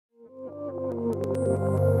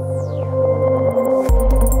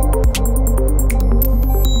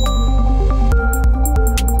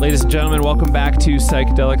Gentlemen, welcome back to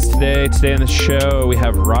Psychedelics today. Today on the show, we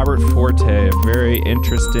have Robert Forte, a very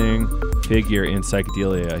interesting figure in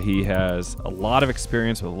psychedelia. He has a lot of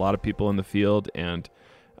experience with a lot of people in the field, and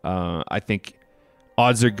I think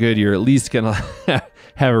odds are good you're at least going to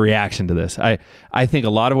have a reaction to this. I think a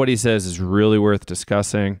lot of what he says is really worth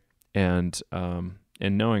discussing and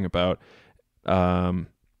knowing about. We're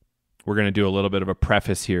going to do a little bit of a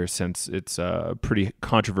preface here since it's a pretty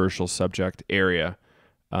controversial subject area.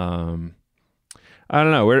 I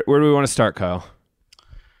don't know. Where do we want to start, Kyle?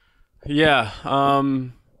 Yeah.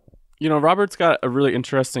 Robert's got a really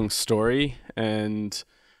interesting story, and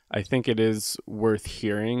I think it is worth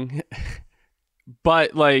hearing.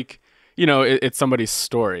 But, it's somebody's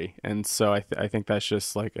story. And so I think that's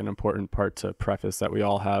just, an important part to preface, that we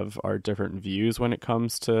all have our different views when it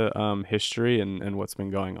comes to history and what's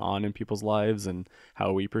been going on in people's lives and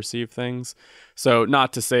how we perceive things. So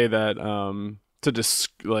not to say that... to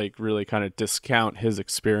really kind of discount his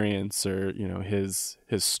experience or his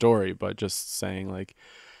story, but just saying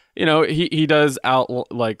he does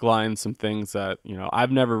outline some things that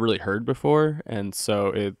I've never really heard before, and so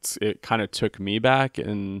it kind of took me back,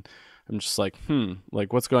 and I'm just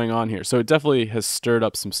what's going on here? So it definitely has stirred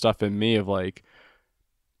up some stuff in me of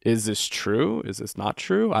is this true? Is this not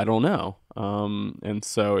true? I don't know. And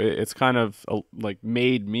so it's kind of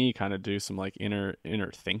made me kind of do some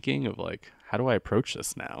inner thinking of how do I approach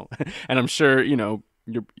this now? And I'm sure,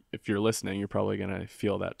 if you're listening, you're probably going to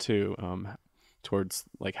feel that too, towards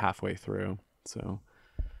halfway through. So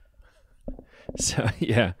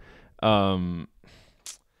yeah. A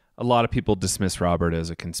lot of people dismiss Robert as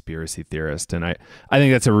a conspiracy theorist. And I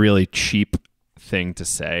think that's a really cheap thing to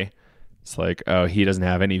say. It's oh, he doesn't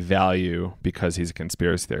have any value because he's a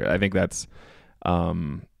conspiracy theorist. I think that's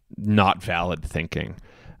not valid thinking.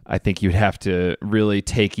 I think you'd have to really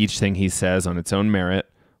take each thing he says on its own merit.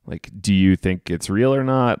 Do you think it's real or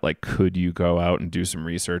not? Could you go out and do some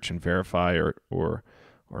research and verify or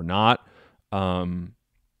not?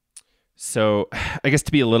 So I guess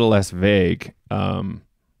to be a little less vague,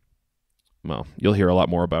 well, you'll hear a lot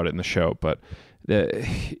more about it in the show, but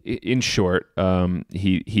in short,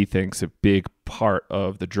 he thinks a big part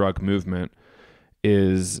of the drug movement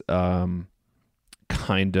is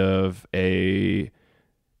kind of a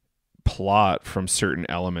plot from certain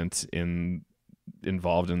elements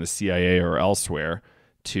involved in the CIA or elsewhere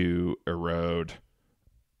to erode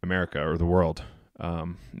America or the world,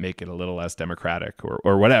 make it a little less democratic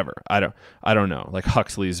or whatever. I don't know.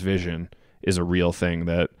 Huxley's vision is a real thing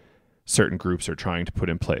that certain groups are trying to put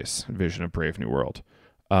in place, vision of Brave New World.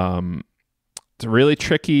 It's a really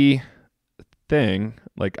tricky thing.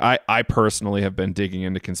 I personally have been digging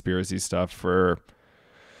into conspiracy stuff for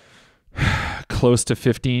close to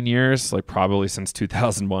 15 years, probably since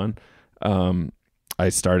 2001. I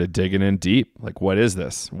started digging in deep. What is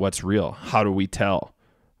this? What's real? How do we tell?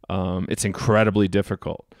 It's incredibly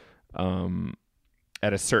difficult.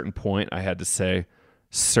 At a certain point, I had to say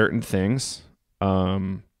certain things.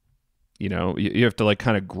 You have to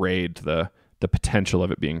kind of grade the potential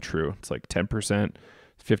of it being true. It's 10%,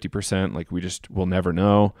 50%. We'll never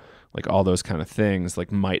know. All those kind of things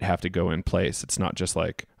might have to go in place. It's not just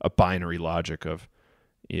a binary logic of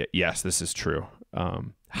yes, this is true.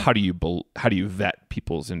 How do you vet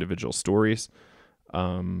people's individual stories?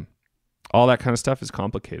 All that kind of stuff is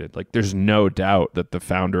complicated. There's no doubt that the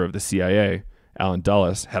founder of the CIA, Allen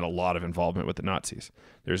Dulles, had a lot of involvement with the Nazis.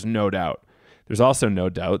 There's no doubt. There's also no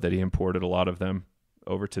doubt that he imported a lot of them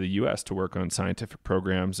over to the U.S. to work on scientific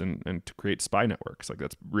programs and to create spy networks.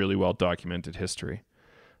 That's really well documented history.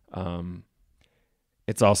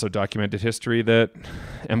 It's also documented history that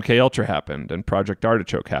MK Ultra happened and Project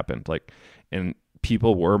Artichoke happened. And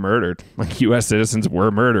people were murdered. U.S. citizens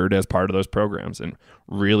were murdered as part of those programs, and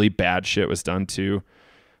really bad shit was done to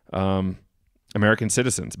American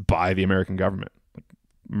citizens by the American government.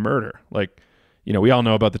 Murder. We all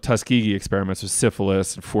know about the Tuskegee experiments with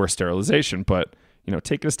syphilis and forced sterilization, but,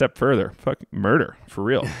 take it a step further. Fuck, murder, for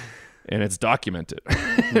real. And it's documented.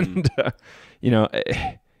 And,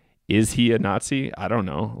 is he a Nazi? I don't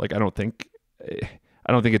know. I don't think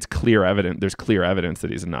it's clear evidence. There's clear evidence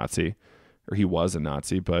that he's a Nazi, or he was a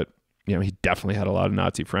Nazi, but, he definitely had a lot of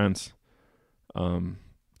Nazi friends,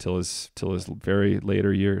 till his very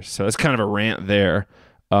later years. So that's kind of a rant there.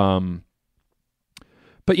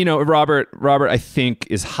 But Robert, I think,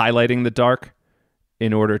 is highlighting the dark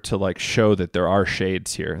in order to show that there are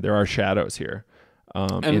shades here, there are shadows here,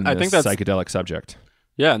 in I think that's psychedelic subject.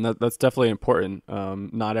 Yeah, and that's definitely important.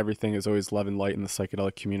 Not everything is always love and light in the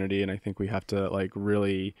psychedelic community, and I think we have to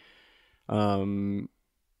really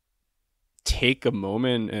take a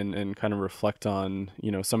moment and kind of reflect on,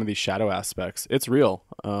 some of these shadow aspects, it's real.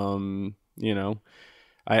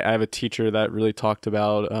 I have a teacher that really talked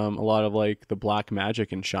about a lot of like the black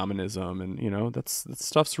magic and shamanism, and that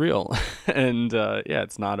stuff's real. And yeah,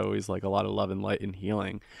 it's not always like a lot of love and light and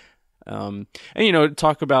healing. And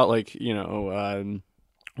talk about like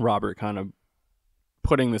Robert kind of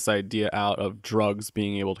putting this idea out of drugs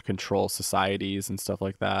being able to control societies and stuff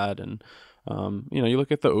like that. And you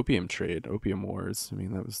look at the opium trade, opium wars. I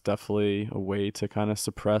mean, that was definitely a way to kind of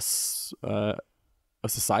suppress a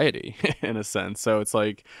society in a sense. So it's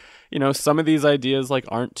like, some of these ideas like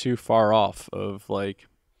aren't too far off of like,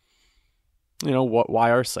 why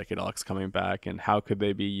are psychedelics coming back, and how could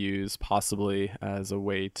they be used possibly as a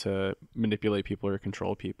way to manipulate people or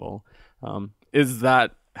control people? Is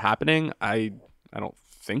that happening? I don't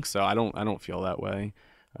think so. I don't feel that way.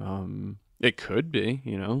 It could be,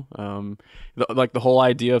 like the whole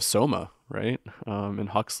idea of soma, right? And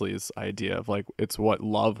Huxley's idea of like, it's what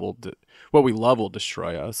we love will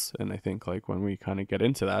destroy us. And I think like when we kind of get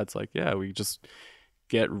into that, it's like, yeah, we just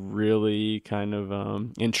get really kind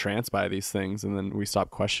of entranced by these things, and then we stop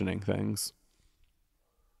questioning things.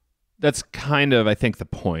 That's kind of, I think the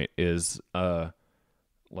point is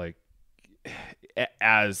like,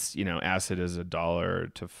 as acid is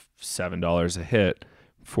 $1 to $7 a hit,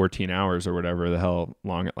 14 hours or whatever the hell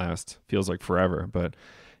long it lasts, feels like forever. But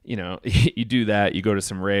you do that, you go to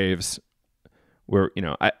some raves where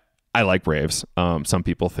I like raves. Some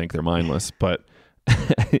people think they're mindless, but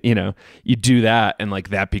you do that, and like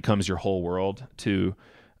that becomes your whole world too.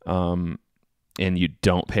 And you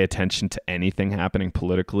don't pay attention to anything happening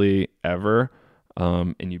politically ever.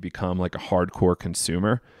 And you become like a hardcore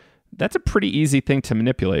consumer. That's a pretty easy thing to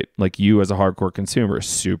manipulate. Like, you as a hardcore consumer is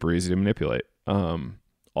super easy to manipulate.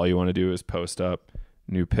 All you want to do is post up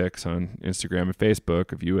new pics on Instagram and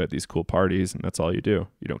Facebook of you at these cool parties, and that's all you do.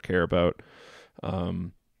 You don't care about,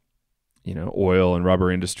 oil and rubber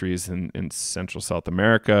industries in Central South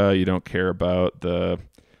America. You don't care about the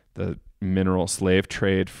mineral slave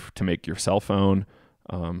trade to make your cell phone,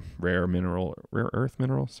 rare earth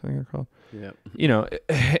minerals, I think they're called. Yeah.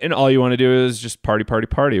 And all you want to do is just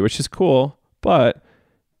party, which is cool, but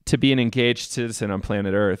to be an engaged citizen on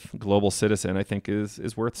planet Earth, global citizen, I think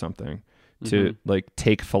is worth something. To like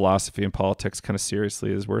take philosophy and politics kind of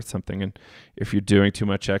seriously is worth something. And if you're doing too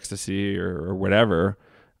much ecstasy or whatever,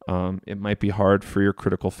 it might be hard for your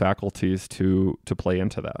critical faculties to play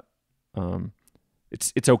into that.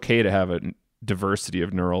 It's okay to have a diversity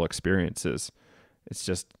of neural experiences. It's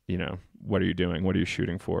just, what are you doing? What are you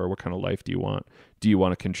shooting for? What kind of life do you want? Do you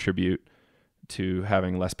want to contribute to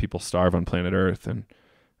having less people starve on planet Earth and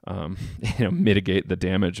mitigate the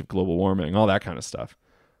damage of global warming, all that kind of stuff?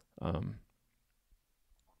 And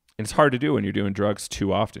it's hard to do when you're doing drugs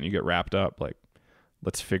too often. You get wrapped up. Like,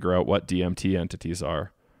 let's figure out what DMT entities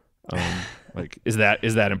are. Like, is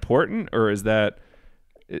that important, or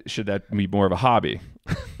should that be more of a hobby?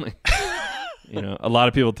 Like, a lot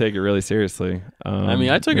of people take it really seriously. I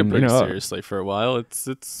mean, I took it pretty seriously for a while. It's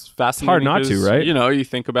fascinating. It's hard not to, right? You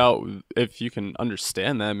think about, if you can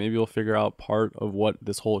understand that, maybe you'll figure out part of what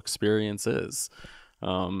this whole experience is,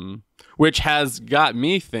 which has got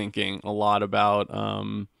me thinking a lot about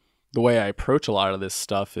the way I approach a lot of this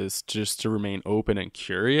stuff is just to remain open and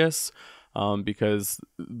curious, because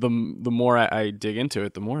the more I dig into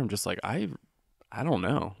it, the more I'm just like, I don't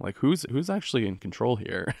know, like who's actually in control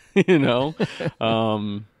here, Yeah.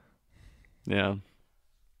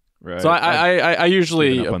 Right. So I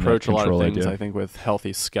usually approach a lot of things, idea. I think, with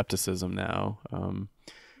healthy skepticism now,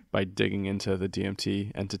 by digging into the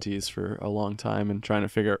DMT entities for a long time and trying to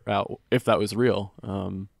figure out if that was real.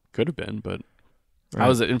 Could have been, but how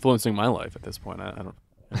is it influencing my life at this point? I don't.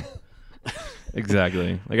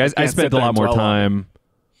 Exactly. Like I spent a lot more time.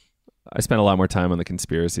 I spent a lot more time on the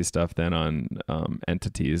conspiracy stuff than on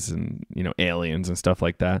entities and aliens and stuff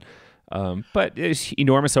like that. But there's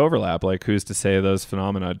enormous overlap. Like, who's to say those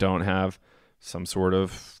phenomena don't have some sort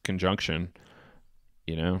of conjunction?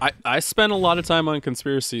 I spent a lot of time on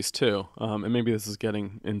conspiracies too, and maybe this is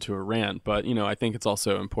getting into a rant, but I think it's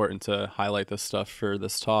also important to highlight this stuff for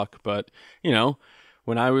this talk. But when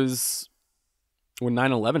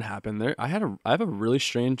 9/11 happened, I have a really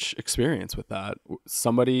strange experience with that.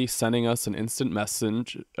 Somebody sending us an instant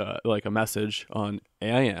message, like a message on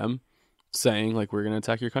AIM, saying like, we're going to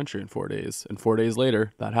attack your country in 4 days. And 4 days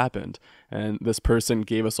later, that happened. And this person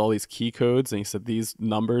gave us all these key codes, and he said, these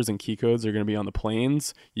numbers and key codes are going to be on the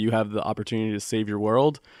planes. You have the opportunity to save your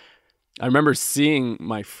world. I remember seeing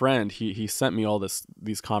my friend, he sent me all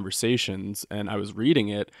these conversations and I was reading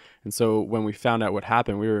it. And so when we found out what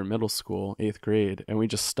happened, we were in middle school, 8th grade, and we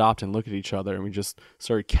just stopped and looked at each other and we just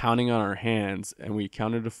started counting on our hands and we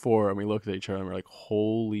counted to 4 and we looked at each other and we're like,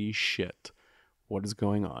 holy shit, what is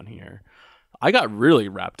going on here? I got really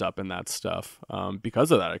wrapped up in that stuff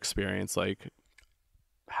because of that experience. Like,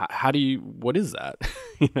 how do you, what is that?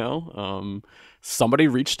 you know, somebody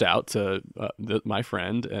reached out to my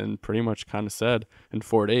friend and pretty much kind of said, in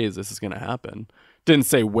 4 days, this is going to happen. Didn't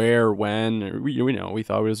say where, when, or we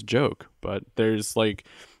thought it was a joke, but there's like,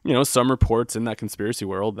 some reports in that conspiracy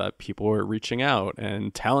world that people were reaching out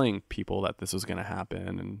and telling people that this was going to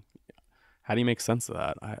happen. And how do you make sense of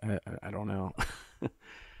that? I don't know.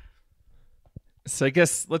 So I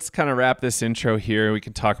guess let's kind of wrap this intro here. We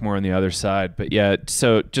can talk more on the other side. But yeah,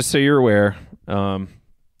 so just so you're aware,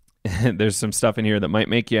 there's some stuff in here that might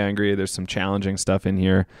make you angry. There's some challenging stuff in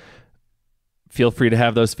here. Feel free to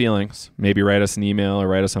have those feelings. Maybe write us an email or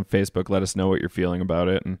write us on Facebook. Let us know what you're feeling about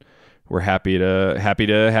it. And we're happy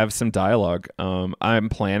to have some dialogue. I'm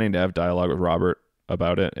planning to have dialogue with Robert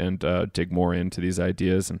about it and dig more into these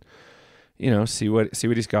ideas and, see what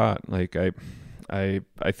he's got. Like I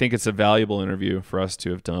think it's a valuable interview for us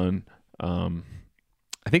to have done.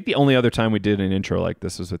 I think the only other time we did an intro like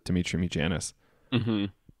this was with Dimitri Mijanis. Mm-hmm.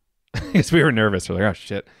 Because we were nervous. We're like, oh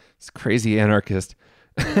shit, it's crazy anarchist.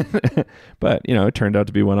 But it turned out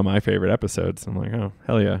to be one of my favorite episodes. I'm like, oh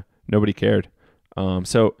hell yeah, nobody cared.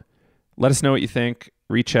 So let us know what you think.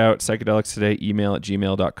 Reach out, Psychedelics Today,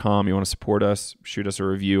 email@gmail.com. You want to support us, shoot us a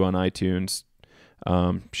review on iTunes,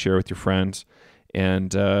 share with your friends.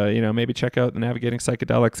 And, maybe check out the Navigating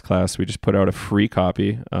Psychedelics class. We just put out a free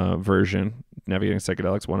copy version, Navigating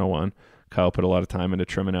Psychedelics 101. Kyle put a lot of time into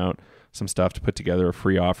trimming out some stuff to put together a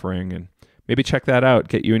free offering. And maybe check that out.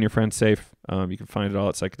 Get you and your friends safe. You can find it all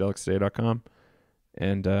at psychedelicstoday.com.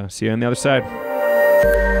 And see you on the other side.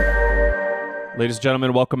 Ladies and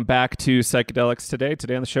gentlemen, welcome back to Psychedelics Today.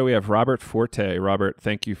 Today on the show, we have Robert Forte. Robert,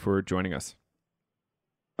 thank you for joining us.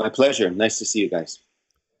 My pleasure. Nice to see you guys.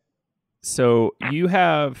 So you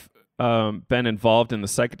have been involved in the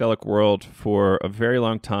psychedelic world for a very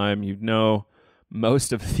long time. You know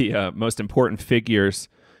most of the most important figures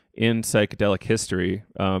in psychedelic history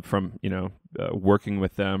from working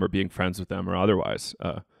with them or being friends with them or otherwise.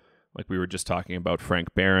 Like we were just talking about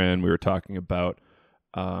Frank Barron. We were talking about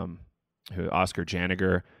Oscar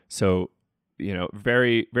Janiger. So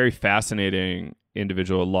very very fascinating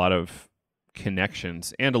individual. A lot of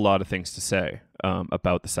connections and a lot of things to say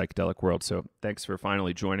about the psychedelic world. So thanks for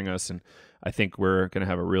finally joining us. And I think we're going to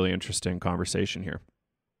have a really interesting conversation here.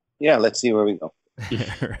 Yeah, let's see where we go.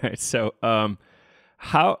 Right. So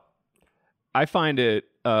how I find it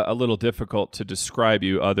a little difficult to describe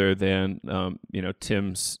you other than,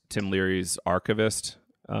 Tim Leary's archivist,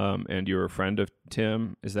 and you're a friend of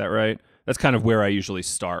Tim. Is that right? That's kind of where I usually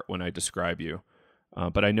start when I describe you.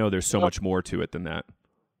 But I know there's so much more to it than that.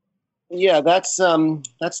 Yeah, that's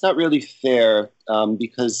not really fair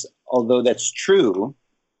because although that's true,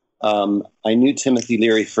 I knew Timothy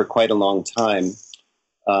Leary for quite a long time.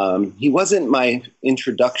 He wasn't my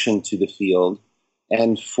introduction to the field,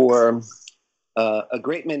 and for a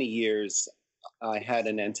great many years, I had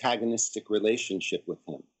an antagonistic relationship with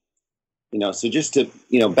him. So just to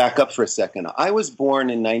back up for a second, I was born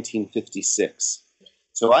in 1956,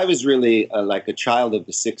 so I was really like a child of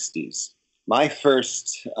the 60s. My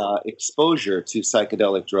first exposure to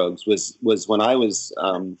psychedelic drugs was when I was,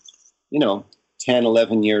 10,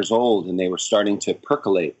 11 years old, and they were starting to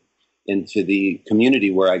percolate into the community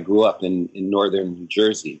where I grew up in northern New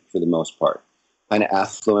Jersey, for the most part, kind of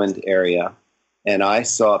affluent area. And I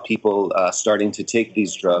saw people starting to take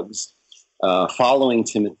these drugs, following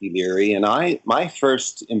Timothy Leary. And my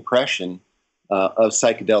first impression of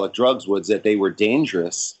psychedelic drugs was that they were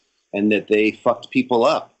dangerous and that they fucked people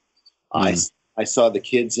up. I saw the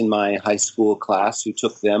kids in my high school class who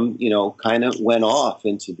took them, kind of went off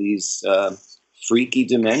into these freaky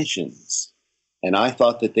dimensions. And I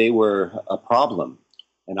thought that they were a problem.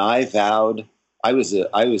 And I vowed, I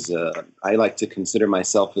like to consider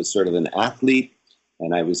myself as sort of an athlete,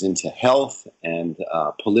 and I was into health and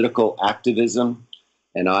political activism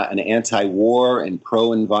and an anti-war and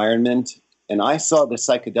pro-environment. And I saw the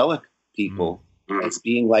psychedelic people as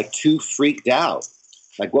being like too freaked out.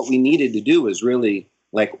 Like what we needed to do was really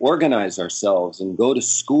like organize ourselves and go to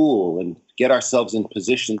school and get ourselves in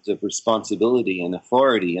positions of responsibility and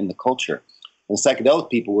authority in the culture. And psychedelic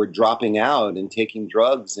people were dropping out and taking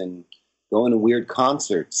drugs and going to weird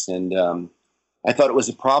concerts. And I thought it was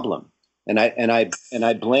a problem. And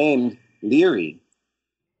I blamed Leary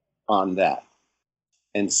on that.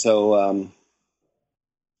 And so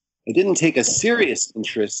I didn't take a serious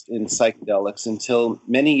interest in psychedelics until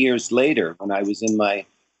many years later when I was in my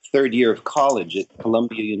third year of college at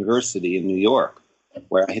Columbia University in New York,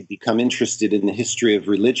 where I had become interested in the history of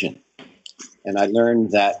religion. And I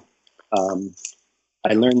learned that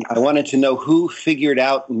I wanted to know who figured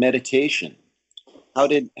out meditation. How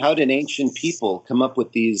did ancient people come up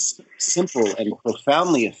with these simple and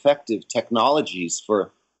profoundly effective technologies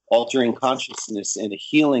for altering consciousness in a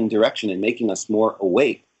healing direction and making us more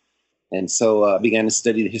awake? And so I began to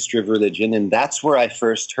study the history of religion, and that's where I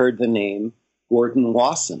first heard the name Gordon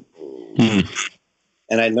Wasson.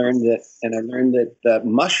 And I learned that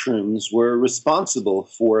mushrooms were responsible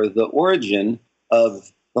for the origin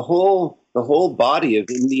of the whole body of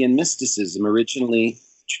Indian mysticism. Originally,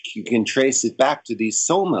 you can trace it back to these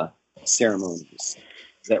Soma ceremonies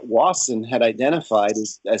that Wasson had identified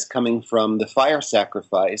as coming from the fire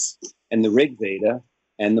sacrifice and the Rig Veda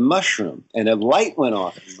and the mushroom. And a light went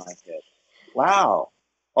off in my head. Wow.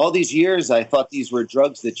 All these years, I thought these were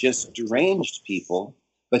drugs that just deranged people.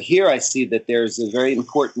 But here I see that there's a very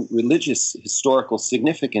important religious historical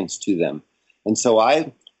significance to them. And so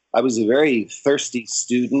I was a very thirsty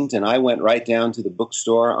student, and I went right down to the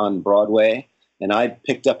bookstore on Broadway, and I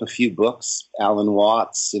picked up a few books, Alan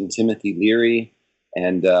Watts and Timothy Leary,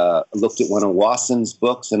 and looked at one of Wasson's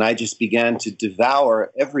books, and I just began to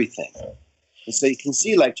devour everything. And so you can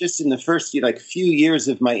see, like, just in the first few years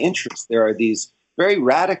of my interest, there are these very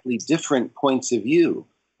radically different points of view.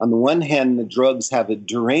 On the one hand, the drugs have a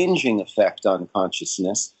deranging effect on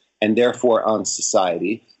consciousness and therefore on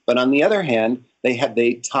society. But on the other hand,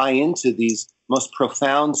 they tie into these most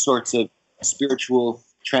profound sorts of spiritual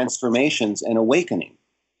transformations and awakening.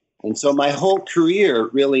 And so my whole career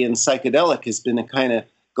really in psychedelic has been a kind of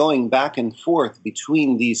going back and forth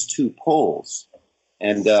between these two poles.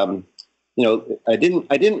 And I didn't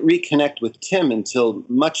reconnect with Tim until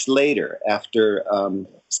much later, after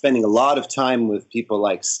spending a lot of time with people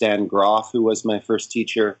like Stan Groff, who was my first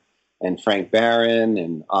teacher, and Frank Barron,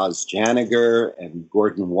 and Oz Janiger, and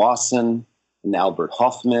Gordon Wasson, and Albert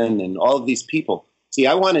Hoffman, and all of these people. See,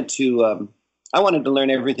 I wanted to learn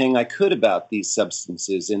everything I could about these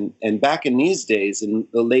substances, and back in these days, in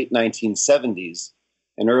the late 1970s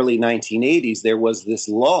and early 1980s, there was this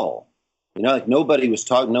lull. Like nobody was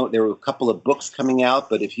talking. No, there were a couple of books coming out,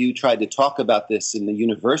 but if you tried to talk about this in the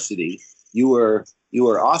university, you were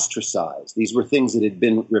ostracized. These were things that had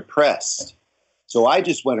been repressed. So I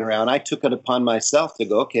just went around. I took it upon myself to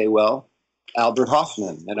go, okay, well, Albert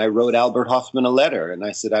Hoffman, and I wrote Albert Hoffman a letter, and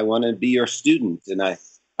I said I want to be your student, and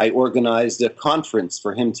I organized a conference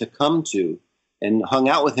for him to come to, and hung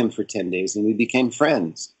out with him for 10 days, and we became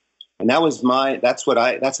friends. And that's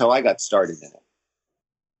how I got started in it.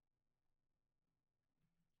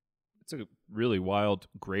 It's a really wild,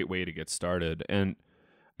 great way to get started. And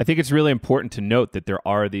I think it's really important to note that there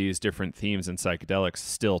are these different themes in psychedelics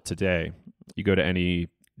still today. You go to any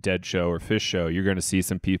Dead show or Fish show, you're going to see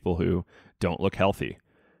some people who don't look healthy.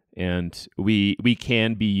 And we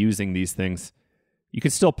can be using these things. You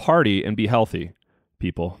can still party and be healthy,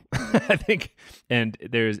 people. I think.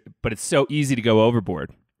 But it's so easy to go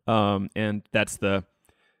overboard. And that's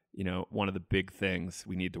one of the big things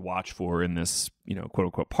we need to watch for in this, quote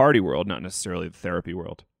unquote party world, not necessarily the therapy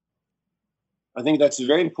world. I think that's a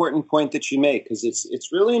very important point that you make, because it's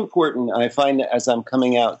really important. I find that as I'm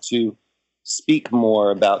coming out to speak more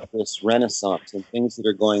about this renaissance and things that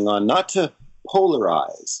are going on, not to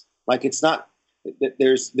polarize, like it's not,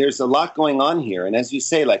 there's a lot going on here. And as you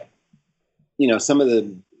say, some of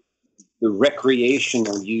the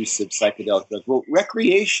recreational use of psychedelic drugs. Well,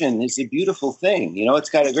 recreation is a beautiful thing. It's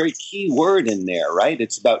got a very key word in there, right?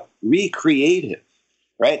 It's about recreative,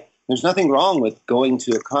 right? There's nothing wrong with going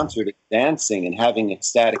to a concert, dancing, and having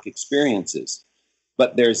ecstatic experiences.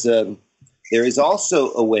 But there is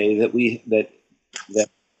also a way that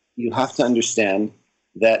you have to understand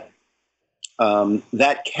that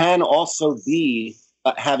that can also be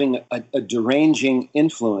having a deranging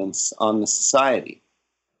influence on the society.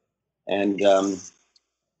 And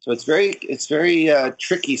so it's very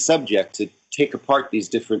tricky subject to take apart these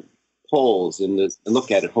different poles and look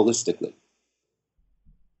at it holistically.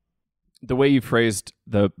 The way you phrased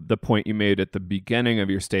the point you made at the beginning of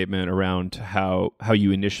your statement around how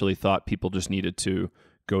you initially thought people just needed to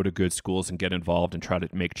go to good schools and get involved and try to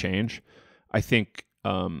make change, I think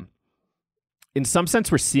in some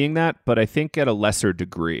sense we're seeing that, but I think at a lesser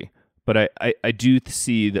degree. But I do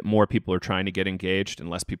see that more people are trying to get engaged and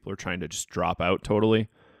less people are trying to just drop out totally,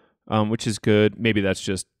 which is good. Maybe that's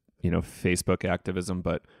just, Facebook activism,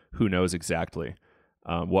 but who knows exactly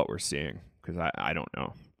what we're seeing, because I don't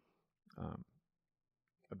know.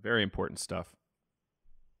 Very important stuff.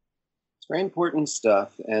 It's very important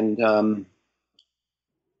stuff. And,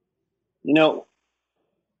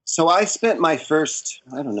 so I spent my first,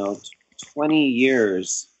 20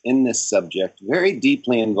 years in this subject, very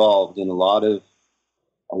deeply involved in a lot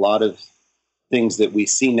of things that we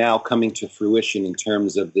see now coming to fruition in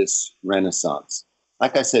terms of this renaissance.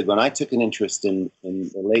 Like I said, when I took an interest in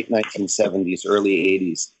the late 1970s, early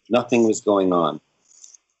 80s, nothing was going on.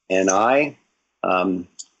 And I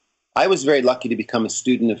was very lucky to become a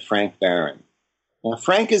student of Frank Barron. Now,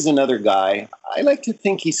 Frank is another guy. I like to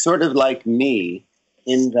think he's sort of like me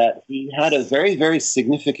in that he had a very, very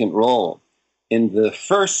significant role in the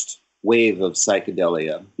first wave of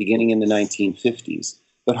psychedelia beginning in the 1950s,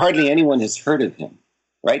 but hardly anyone has heard of him,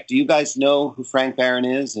 right? Do you guys know who Frank Barron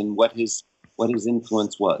is and what his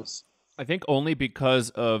influence was? I think only because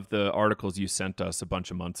of the articles you sent us a bunch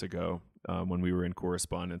of months ago when we were in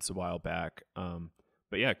correspondence a while back.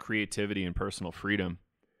 But yeah, creativity and personal freedom,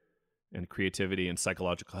 and creativity and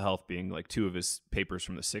psychological health being like two of his papers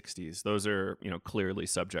from the 60s. Those are, clearly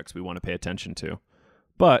subjects we want to pay attention to.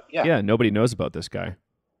 But yeah, nobody knows about this guy.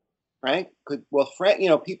 Frank,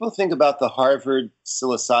 people think about the Harvard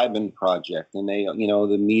psilocybin project, and they,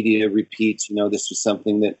 the media repeats, this was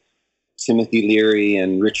something that Timothy Leary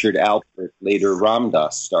and Richard Alpert, later Ram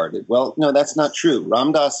Dass, started. Well, no, that's not true.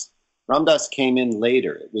 Ram Dass came in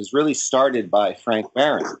later. It was really started by Frank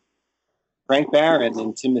Barron. Frank Barron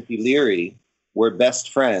and Timothy Leary were best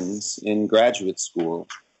friends in graduate school,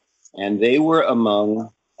 and they were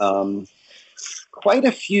among quite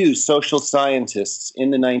a few social scientists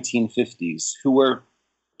in the 1950s who were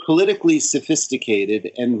politically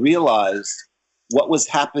sophisticated and realized what was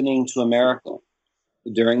happening to America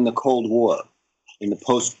during the Cold War, in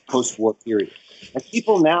the post-war period. And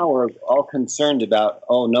people now are all concerned about,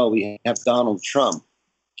 oh no, we have Donald Trump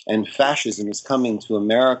and fascism is coming to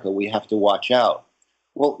America. We have to watch out.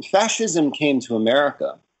 Well, fascism came to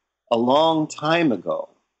America a long time ago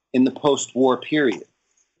in the post-war period.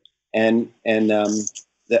 And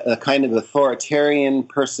the kind of authoritarian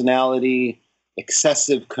personality,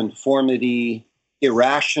 excessive conformity,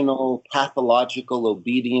 irrational, pathological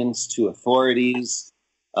obedience to authorities,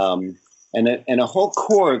 and a whole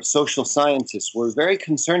core of social scientists were very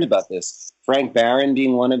concerned about this. Frank Barron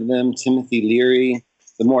being one of them, Timothy Leary.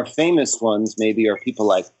 The more famous ones maybe are people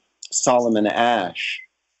like Solomon Asch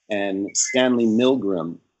and Stanley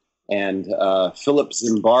Milgram and Philip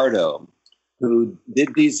Zimbardo, who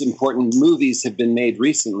did these important movies have been made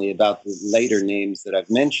recently about the later names that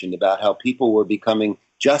I've mentioned, about how people were becoming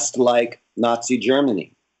just like Nazi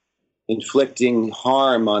Germany, inflicting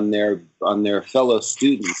harm on their fellow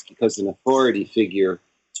students because an authority figure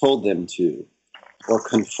told them to, or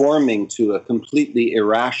conforming to a completely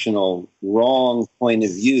irrational, wrong point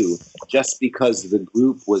of view just because the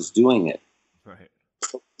group was doing it. Right.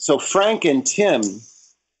 So Frank and Tim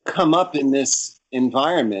come up in this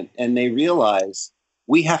environment and they realize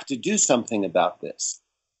we have to do something about this.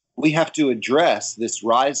 We have to address this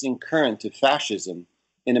rising current of fascism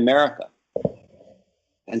in America.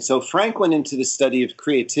 And so Frank went into the study of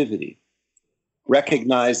creativity,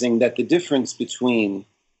 recognizing that the difference between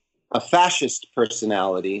a fascist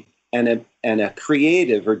personality and a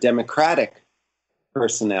creative or democratic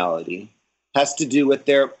personality has to do with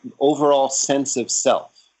their overall sense of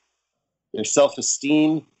self, their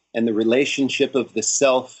self-esteem, and the relationship of the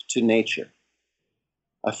self to nature.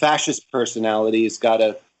 A fascist personality has got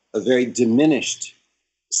a very diminished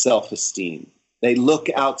self-esteem. They look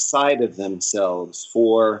outside of themselves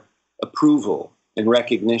for approval and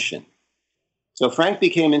recognition. So Frank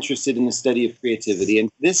became interested in the study of creativity, and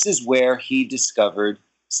this is where he discovered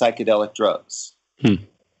psychedelic drugs.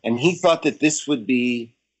 And he thought that this would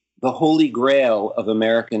be the holy grail of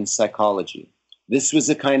American psychology. This was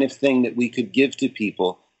the kind of thing that we could give to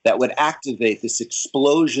people that would activate this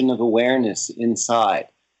explosion of awareness inside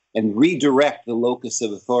and redirect the locus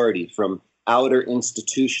of authority from outer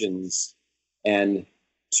institutions and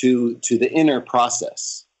to the inner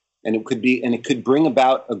process. And it could bring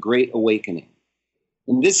about a great awakening.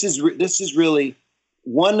 And this is really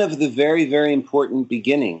one of the very, very important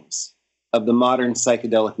beginnings of the modern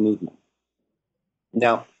psychedelic movement.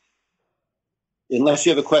 Now, unless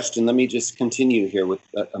you have a question, let me just continue here with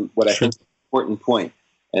what I think is an important point,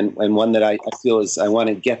 and one that I feel is I want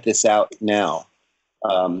to get this out now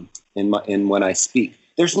in when I speak.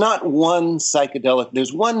 There's not one psychedelic.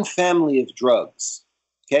 There's one family of drugs.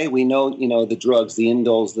 Okay, we know the drugs, the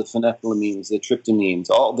indoles, the phenethylamines, the tryptamines,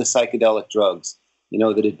 all the psychedelic drugs,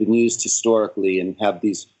 that have been used historically and have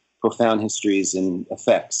these profound histories and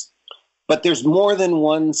effects. But there's more than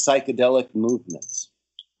one psychedelic movement.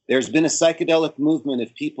 There's been a psychedelic movement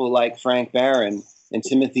of people like Frank Barron and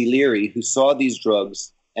Timothy Leary who saw these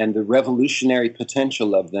drugs and the revolutionary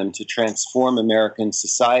potential of them to transform American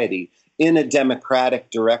society in a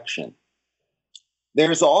democratic direction.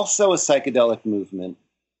 There's also a psychedelic movement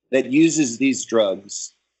that uses these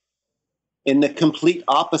drugs in the complete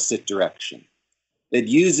opposite direction, that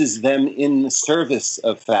uses them in the service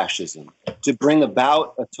of fascism to bring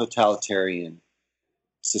about a totalitarian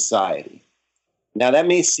society. Now, that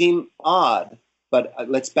may seem odd, but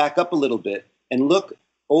let's back up a little bit and look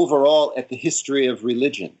overall at the history of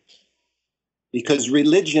religion, because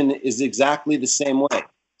religion is exactly the same way.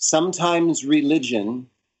 Sometimes religion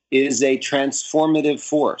is a transformative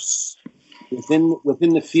force. Within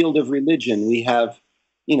the field of religion, we have,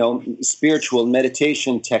 spiritual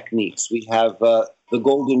meditation techniques. We have the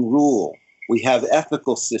golden rule. We have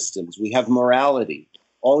ethical systems. We have morality.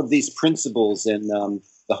 All of these principles and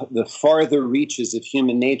the farther reaches of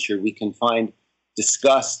human nature we can find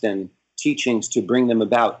discussed and teachings to bring them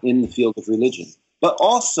about in the field of religion. But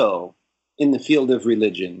also in the field of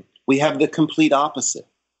religion, we have the complete opposite.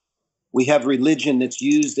 We have religion that's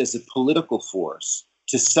used as a political force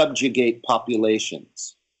to subjugate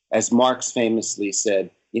populations. As Marx famously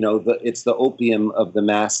said, it's the opium of the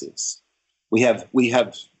masses. We have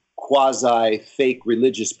quasi-fake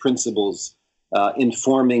religious principles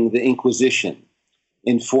informing the Inquisition,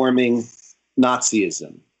 informing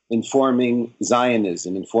Nazism, informing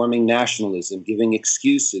Zionism, informing nationalism, giving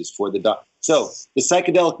excuses for So the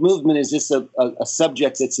psychedelic movement is just a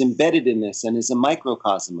subject that's embedded in this and is a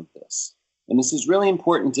microcosm of this. And this is really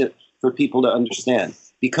important for people to understand,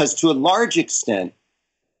 because to a large extent,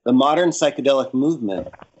 the modern psychedelic movement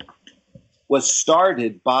was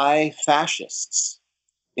started by fascists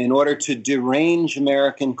in order to derange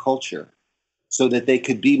American culture so that they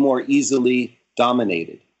could be more easily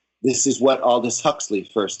dominated. This is what Aldous Huxley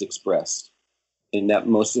first expressed in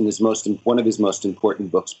one of his most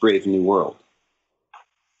important books, Brave New World.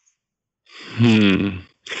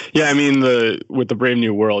 Yeah, I mean, with the Brave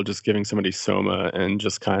New World, just giving somebody soma and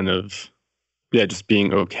just kind of, just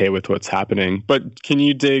being okay with what's happening. But can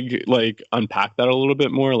you unpack that a little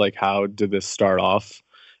bit more? Like, how did this start off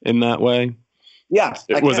in that way? Yeah.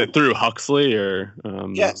 Was it through Huxley or?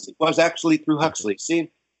 Yes, it was actually through Huxley. See,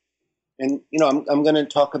 and, I'm going to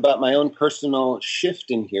talk about my own personal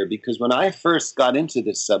shift in here, because when I first got into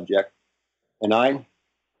this subject, and I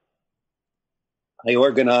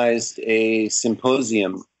organized a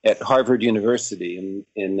symposium at Harvard University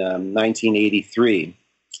in 1983.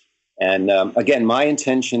 And again, my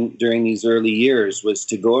intention during these early years was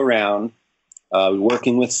to go around,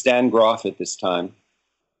 working with Stan Groff at this time,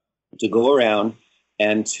 to go around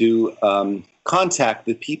and to contact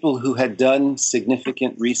the people who had done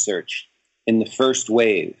significant research in the first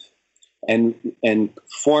wave and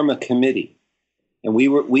form a committee. And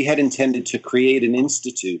we had intended to create an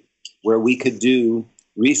institute where we could do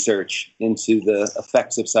research into the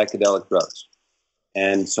effects of psychedelic drugs.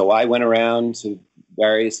 And so I went around to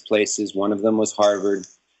various places. One of them was Harvard,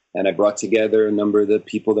 and I brought together a number of the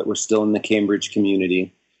people that were still in the Cambridge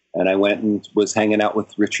community. And I went and was hanging out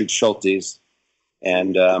with Richard Schultes.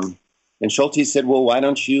 And Schultes said, well, why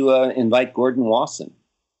don't you invite Gordon Wasson?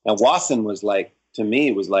 Now, Wasson was to me,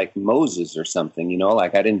 it was like Moses or something, I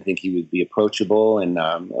didn't think he would be approachable. And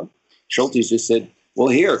Schultes just said, well,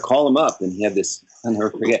 here, call him up. And he had this, I'll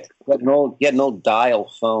never forget, he had an old dial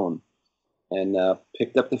phone, and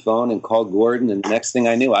picked up the phone and called Gordon. And the next thing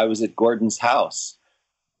I knew, I was at Gordon's house.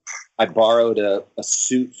 I borrowed a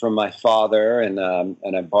suit from my father, and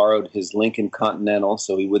I borrowed his Lincoln Continental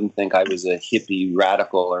so he wouldn't think I was a hippie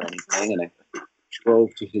radical or anything. And I drove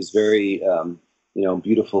to his very,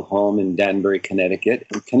 beautiful home in Danbury, Connecticut,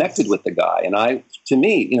 and connected with the guy. And to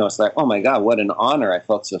me, it's like, oh my God, what an honor. I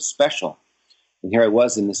felt so special. And here I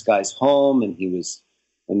was in this guy's home, and he was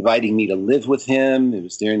inviting me to live with him. It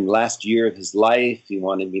was during the last year of his life. He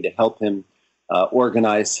wanted me to help him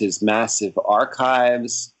organize his massive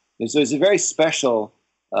archives. And so it was a very special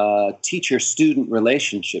teacher-student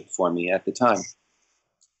relationship for me at the time.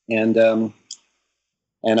 And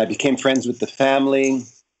I became friends with the family.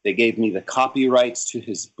 They gave me the copyrights to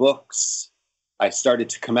his books. I started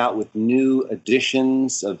to come out with new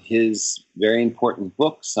editions of his very important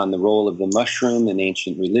books on the role of the mushroom in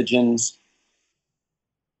ancient religions.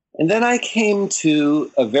 And then I came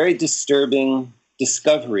to a very disturbing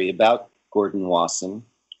discovery about Gordon Wasson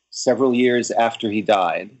several years after he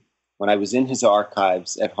died, when I was in his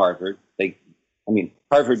archives at Harvard.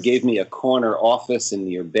 Harvard gave me a corner office in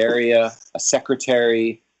the herbaria, a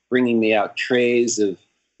secretary bringing me out trays of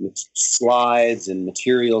slides and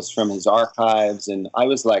materials from his archives. And I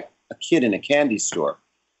was like a kid in a candy store.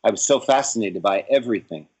 I was so fascinated by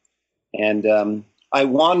everything. And I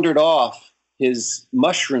wandered off his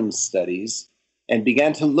mushroom studies and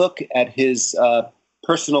began to look at his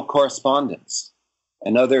personal correspondence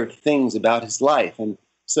and other things about his life. And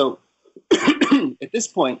so at this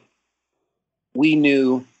point, we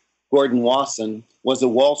knew Gordon Wasson was a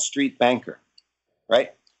Wall Street banker, right?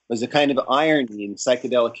 It was a kind of irony in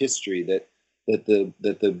psychedelic history that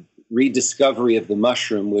the rediscovery of the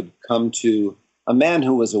mushroom would come to a man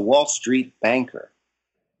who was a Wall Street banker.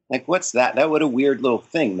 Like, what's that? That what a weird little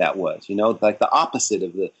thing that was, you know, like the opposite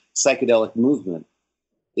of the psychedelic movement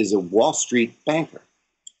is a Wall Street banker.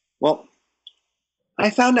 Well, I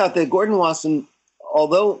found out that Gordon Wasson,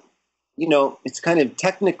 although, you know, it's kind of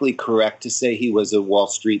technically correct to say he was a Wall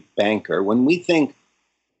Street banker. When we think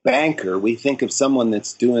banker, we think of someone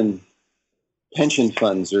that's doing pension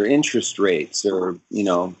funds or interest rates or, you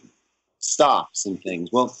know, stocks and things.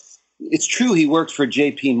 Well, it's true he worked for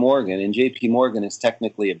J.P. Morgan, and J.P. Morgan is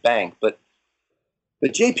technically a bank, but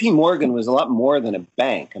J.P. Morgan was a lot more than a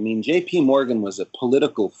bank. I mean, J.P. Morgan was a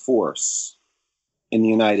political force in the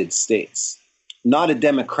United States, not a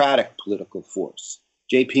democratic political force.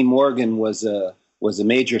 J.P. Morgan was a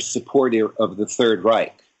major supporter of the Third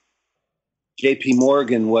Reich. J.P.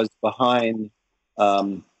 Morgan was behind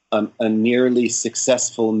a nearly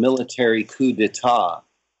successful military coup d'etat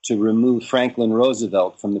to remove Franklin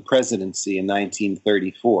Roosevelt from the presidency in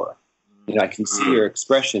 1934. You know, I can see your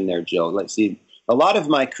expression there, Joe. Let's see. A lot of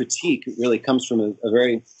my critique really comes from a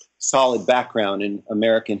very solid background in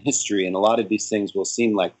American history, and a lot of these things will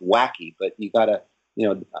seem like wacky, but you gotta, you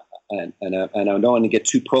know, and I don't want to get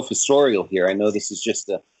too professorial here. I know this is just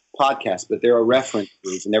a podcast, but there are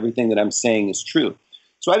references, and everything that I'm saying is true.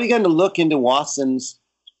 So I began to look into Wasson's.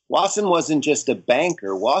 Wasson wasn't just a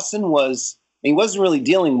banker. He wasn't really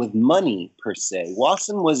dealing with money per se.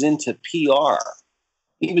 Wasson was into PR.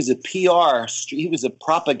 He was a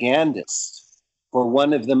propagandist for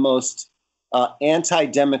one of the most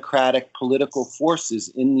anti-democratic political forces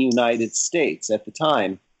in the United States at the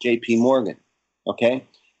time, J.P. Morgan. Okay?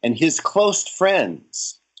 And his closest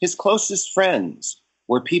friends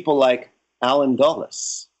were people like Allen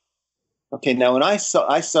Dulles. Okay, now when I saw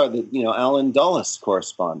the, you know, Allen Dulles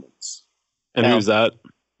correspondence. And now, who's that?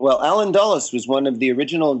 Well, Allen Dulles was one of the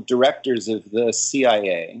original directors of the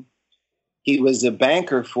CIA. He was a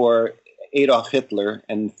banker for Adolf Hitler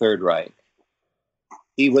and the Third Reich.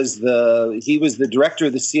 He was the director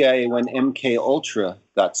of the CIA when MK Ultra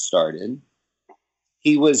got started.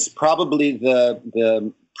 He was probably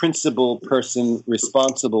the principal person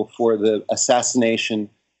responsible for the assassination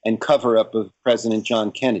and cover-up of President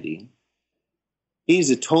John Kennedy. He's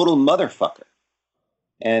a total motherfucker.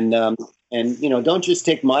 And you know, don't just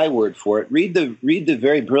take my word for it. Read the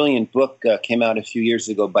very brilliant book came out a few years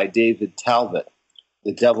ago by David Talbot,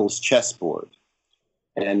 The Devil's Chessboard,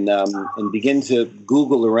 and begin to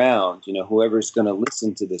Google around. You know, whoever's going to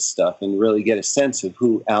listen to this stuff and really get a sense of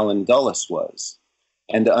who Allen Dulles was,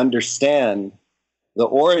 and to understand the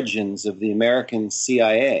origins of the American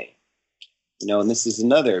CIA. You know, and this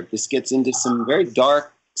gets into some very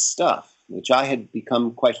dark stuff, which I had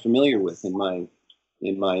become quite familiar with in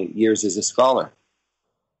my years as a scholar.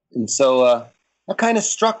 And so that kind of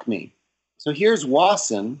struck me. So here's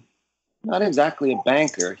Wasson, not exactly a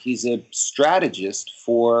banker. He's a strategist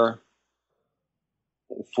for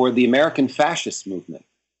the American fascist movement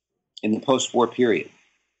in the post-war period.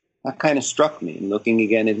 That kind of struck me. And looking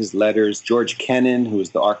again at his letters, George Kennan, who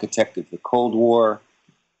was the architect of the Cold War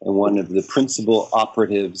and one of the principal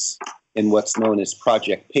operatives in what's known as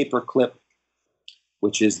Project Paperclip,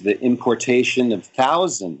 which is the importation of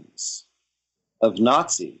thousands of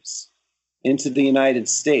Nazis into the United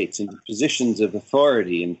States, into positions of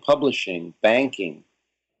authority in publishing, banking,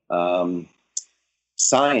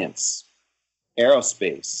 science,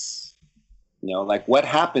 aerospace. You know, like what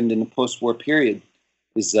happened in the post-war period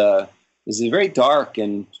is a very dark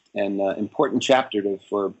and important chapter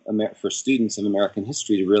for students of American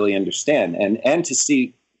history to really understand and to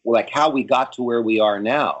see like how we got to where we are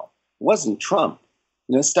now. It wasn't Trump.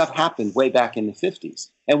 You know, this stuff happened way back in the 50s.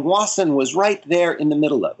 And Wasson was right there in the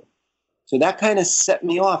middle of it. So that kind of set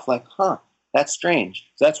me off like, that's strange.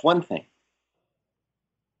 So that's one thing.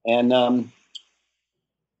 And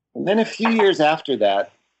then a few years after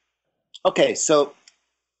that, okay, so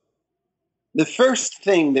the first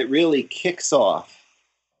thing that really kicks off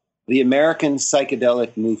the American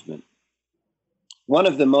psychedelic movement, one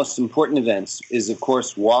of the most important events is, of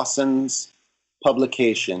course, Wasson's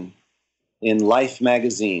publication in Life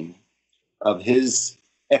magazine of his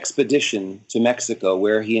expedition to Mexico,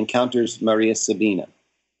 where he encounters Maria Sabina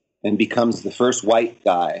and becomes the first white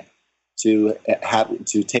guy to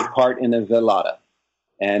take part in a velada,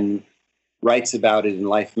 and writes about it in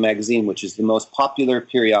Life magazine, which is the most popular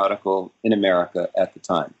periodical in America at the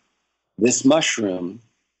time. This mushroom,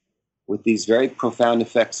 with these very profound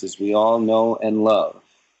effects, as we all know and love,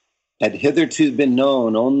 had hitherto been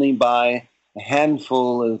known only by a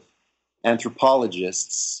handful of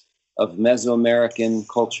anthropologists of Mesoamerican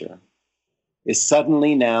culture, is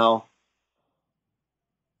suddenly now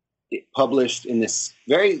published in this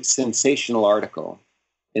very sensational article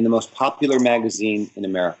in the most popular magazine in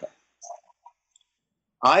America.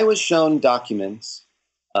 I was shown documents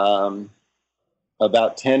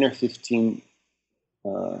about 10 or 15,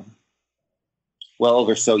 well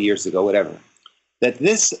over so years ago, whatever, that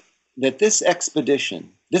this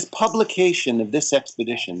expedition, this publication of this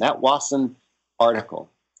expedition, that Wasson article,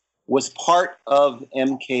 was part of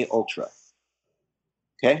MK Ultra.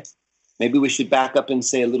 Okay? Maybe we should back up and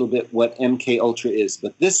say a little bit what MK Ultra is,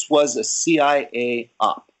 but this was a CIA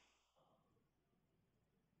op.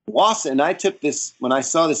 Wasson, and I took this, when I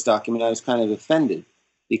saw this document, I was kind of offended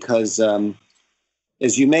because,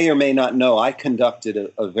 as you may or may not know, I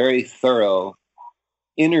conducted a very thorough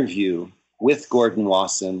interview with Gordon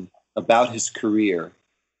Wasson about his career.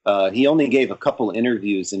 He only gave a couple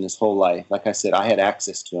interviews in his whole life. Like I said, I had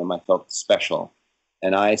access to him. I felt special.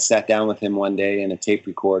 And I sat down with him one day in a tape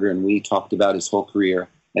recorder, and we talked about his whole career.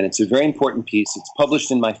 And it's a very important piece. It's published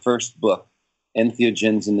in my first book,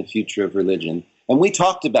 Entheogens and the Future of Religion. And we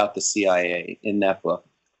talked about the CIA in that book.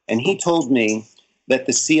 And he told me that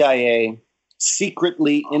the CIA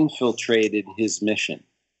secretly infiltrated his mission.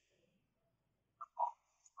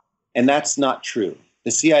 And that's not true.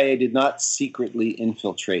 The CIA did not secretly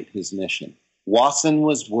infiltrate his mission. Wasson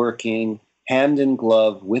was working hand in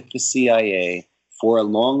glove with the CIA for a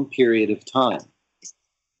long period of time.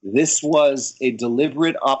 This was a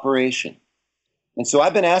deliberate operation. And so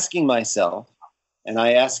I've been asking myself, and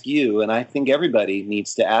I ask you, and I think everybody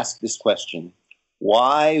needs to ask this question,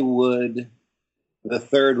 why would the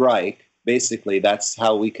Third Reich, basically that's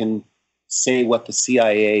how we can say what the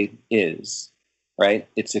CIA is, right?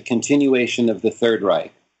 It's a continuation of the Third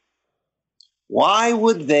Reich. Why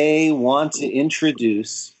would they want to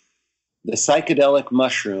introduce the psychedelic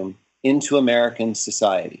mushroom into American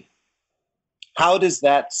society? How does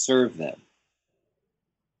that serve them?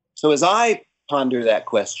 So as I ponder that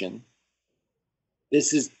question,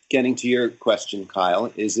 this is getting to your question,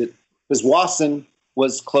 Kyle, is it because Wasson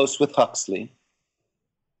was close with Huxley,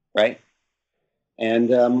 right? And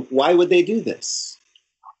why would they do this?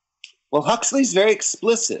 Well, Huxley's very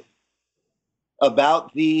explicit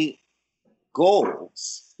about the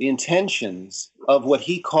goals, the intentions of what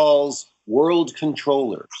he calls world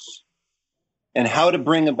controllers, and how to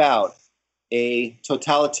bring about a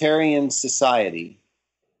totalitarian society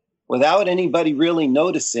without anybody really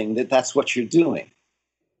noticing that that's what you're doing.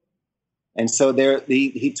 And so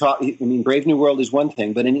he taught, I mean, Brave New World is one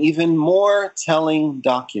thing, but an even more telling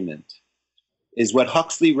document is what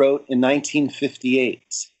Huxley wrote in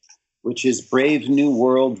 1958, which is Brave New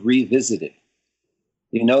World Revisited.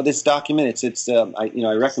 You know this document?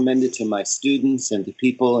 I recommend it to my students and to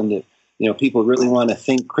people, and people really want to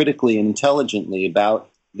think critically and intelligently about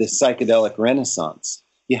this psychedelic renaissance.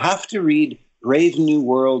 You have to read Brave New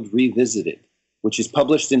World Revisited, which is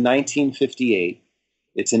published in 1958.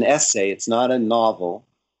 It's an essay. It's not a novel.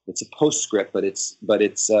 It's a postscript, but it's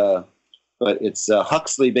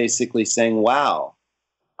Huxley basically saying, "Wow,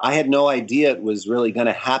 I had no idea it was really going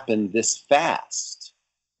to happen this fast."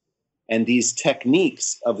 And these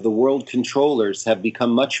techniques of the world controllers have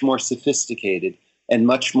become much more sophisticated and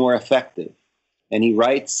much more effective. And he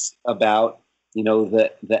writes about,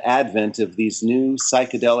 the advent of these new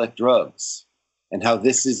psychedelic drugs and how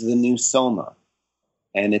this is the new soma.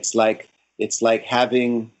 And it's like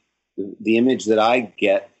having the image that I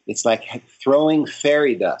get, it's like throwing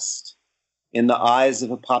fairy dust in the eyes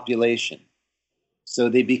of a population. So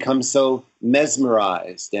they become so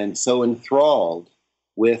mesmerized and so enthralled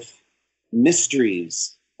with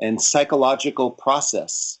mysteries and psychological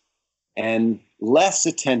process and less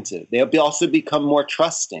attentive. They'll also become more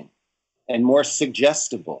trusting and more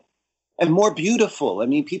suggestible and more beautiful. I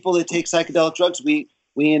mean, people that take psychedelic drugs, we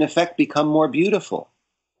in effect become more beautiful.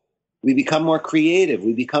 We become more creative.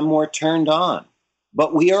 We become more turned on.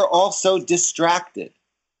 But we are also distracted.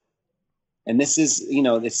 And this is,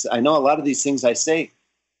 I know a lot of these things I say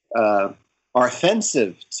are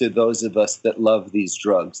offensive to those of us that love these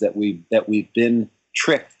drugs, that we've been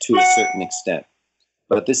tricked to a certain extent.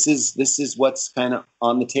 But this is what's kind of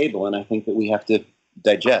on the table, and I think that we have to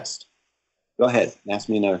digest. Go ahead, ask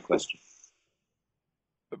me another question.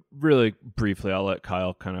 Really briefly, I'll let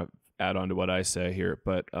Kyle kind of add on to what I say here,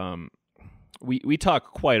 but we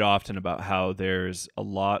talk quite often about how there's a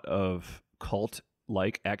lot of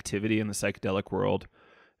cult-like activity in the psychedelic world,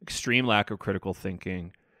 extreme lack of critical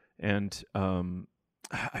thinking, and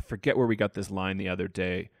I forget where we got this line the other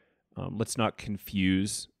day. Let's not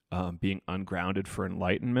confuse being ungrounded for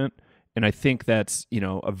enlightenment. And I think that's,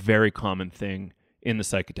 a very common thing in the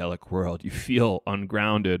psychedelic world. You feel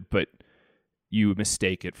ungrounded, but you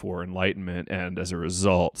mistake it for enlightenment, and as a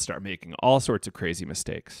result, start making all sorts of crazy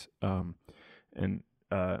mistakes. And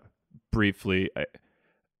briefly,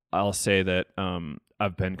 I'll say that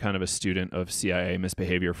I've been kind of a student of CIA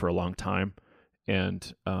misbehavior for a long time,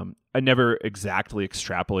 and I never exactly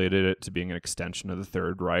extrapolated it to being an extension of the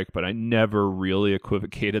Third Reich, but I never really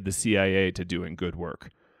equivocated the CIA to doing good work,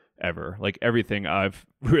 ever. Like, everything I've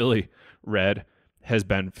really read has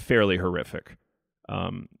been fairly horrific.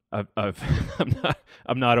 I'm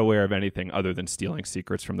not aware of anything other than stealing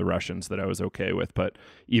secrets from the Russians that I was okay with, but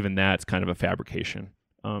even that's kind of a fabrication.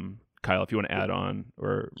 Kyle, if you want to add on,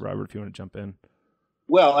 or Robert, if you want to jump in.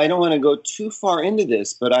 Well, I don't want to go too far into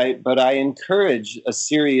this, but I encourage a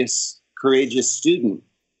serious, courageous student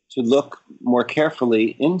to look more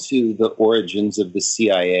carefully into the origins of the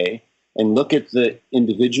CIA and look at the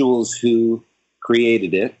individuals who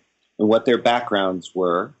created it and what their backgrounds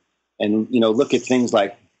were, and look at things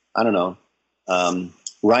like, I don't know,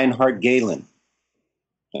 Reinhard Gehlen.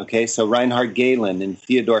 Okay, so Reinhard Gehlen and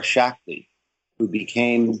Theodore Shackley, who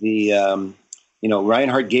became the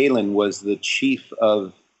Reinhard Gehlen was the chief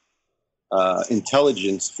of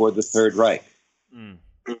intelligence for the Third Reich. Mm.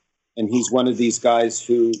 And he's one of these guys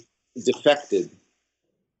who defected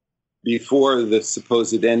before the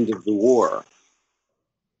supposed end of the war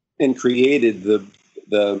and created the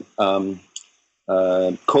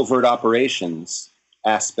covert operations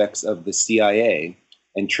aspects of the CIA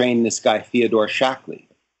and trained this guy, Theodore Shackley.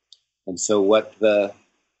 And so what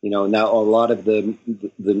now a lot of the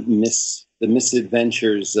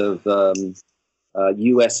misadventures of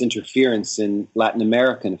U.S. interference in Latin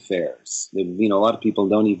American affairs, a lot of people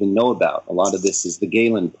don't even know about. A lot of this is the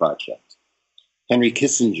Gehlen Project. Henry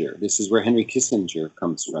Kissinger, this is where Henry Kissinger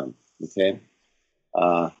comes from, okay?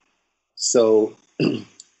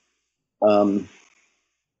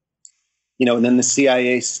 And then the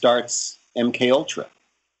CIA starts MK Ultra,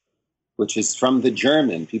 which is from the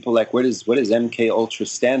German. People like, what does MK Ultra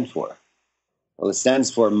stand for? Well, it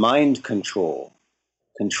stands for mind control.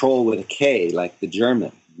 Control with a K, like the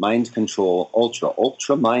German. Mind control,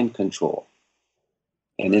 ultra mind control.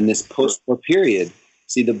 And in this post-war period,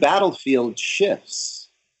 see, the battlefield shifts.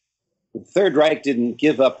 The Third Reich didn't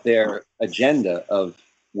give up their agenda of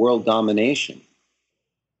world domination.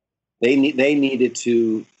 They needed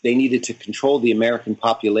to control the American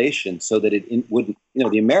population so that it wouldn't.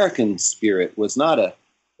 The American spirit was not a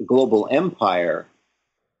global empire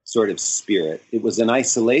sort of spirit. It was an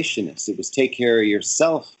isolationist. It was take care of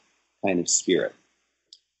yourself kind of spirit.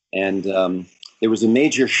 And there was a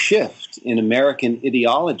major shift in American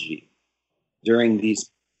ideology during these,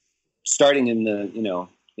 starting in the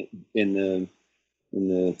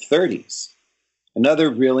 30s. Another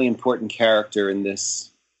really important character in this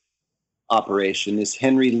operation is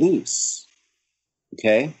Henry Luce.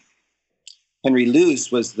 Okay? Henry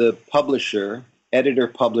Luce was the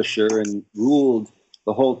editor-publisher, and ruled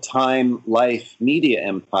the whole Time Life media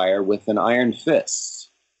empire with an iron fist.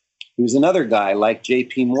 He was another guy like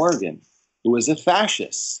J.P. Morgan, who was a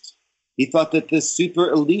fascist. He thought that the super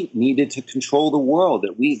elite needed to control the world,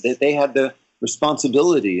 that they had the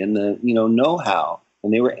responsibility and the know-how,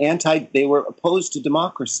 and they were opposed to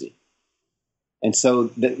democracy. And so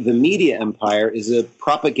the media empire is a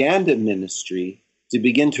propaganda ministry to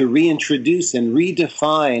begin to reintroduce and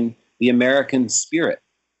redefine the American spirit.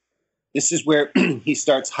 This is where he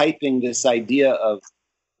starts hyping this idea of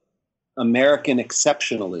American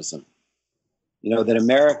exceptionalism. That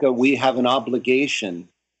America, we have an obligation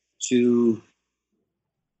to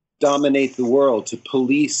dominate the world, to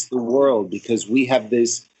police the world, because we have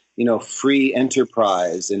this, free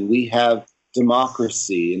enterprise, and we have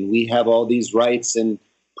democracy, and we have all these rights and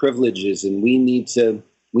privileges, and we need to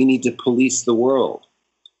police the world.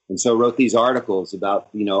 And so wrote these articles about,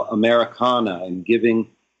 Americana, and giving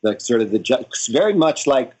very much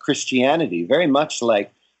like Christianity, very much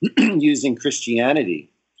like using Christianity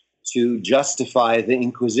to justify the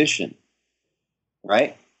Inquisition,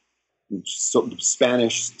 right? So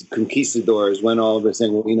Spanish conquistadors went all over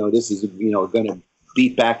saying, well, this is, going to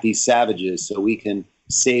beat back these savages so we can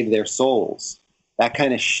save their souls. That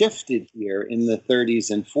kind of shifted here in the 30s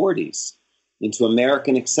and 40s into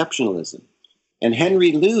American exceptionalism. And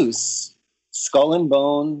Henry Luce, Skull and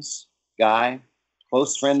Bones guy,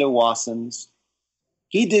 close friend of Wasson's,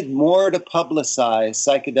 he did more to publicize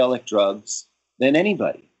psychedelic drugs than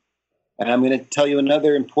anybody. And I'm going to tell you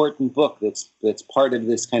another important book that's part of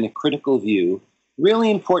this kind of critical view,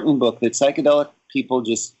 really important book that psychedelic people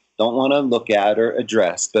just don't want to look at or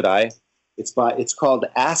address. But it's called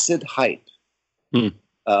Acid Hype, the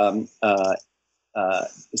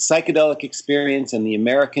Psychedelic Experience and the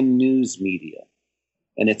American News Media.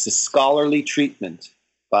 And it's a scholarly treatment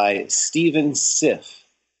by Stephen Siff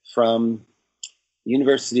from the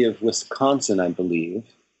University of Wisconsin, I believe,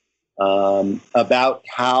 about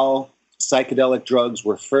how psychedelic drugs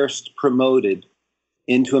were first promoted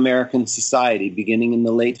into American society beginning in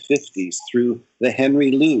the late 50s through the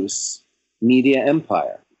Henry Luce media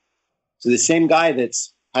empire. So the same guy that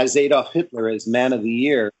has Adolf Hitler as Man of the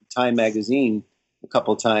Year in Time magazine a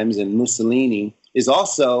couple times, and Mussolini, is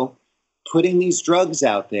also putting these drugs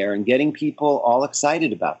out there and getting people all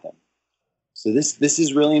excited about them. So this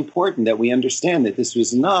is really important that we understand that this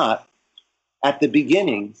was not, at the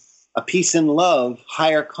beginning, a peace and love,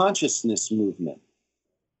 higher consciousness movement.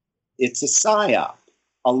 It's a psyop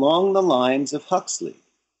along the lines of Huxley.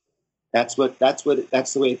 That's the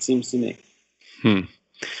way it seems to me.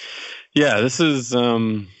 Yeah, this is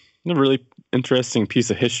a really interesting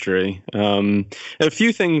piece of history. A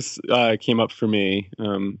few things came up for me,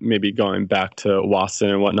 maybe going back to Wasson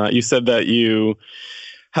and whatnot. You said that you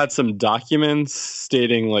had some documents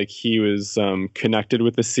stating like he was connected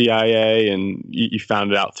with the CIA, and you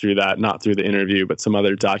found it out through that, not through the interview, but some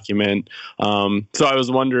other document. So I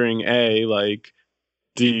was wondering, like,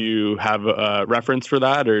 do you have a reference for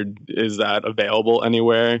that, or is that available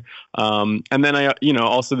anywhere? And then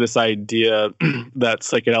also this idea that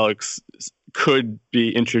psychedelics could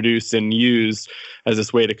be introduced and used as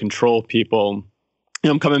this way to control people.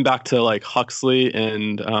 I'm coming back to like Huxley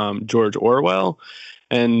and George Orwell.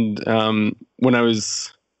 And when I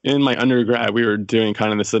was in my undergrad, we were doing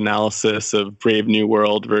kind of this analysis of Brave New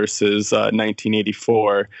World versus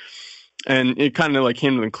 1984. And it kind of like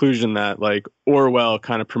came to the conclusion that like Orwell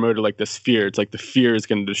kind of promoted like this fear. It's like the fear is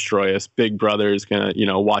going to destroy us. Big Brother is going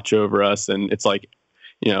to, watch over us. And it's like,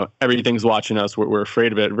 everything's watching us. We're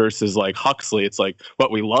afraid of it, versus like Huxley. It's like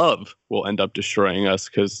what we love will end up destroying us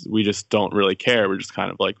because we just don't really care. We're just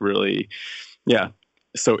kind of like really,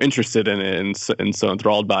 so interested in it and so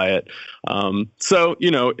enthralled by it. So,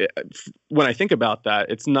 when I think about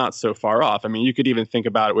that, it's not so far off. I mean, you could even think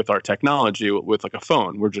about it with our technology, with like a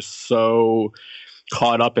phone. We're just so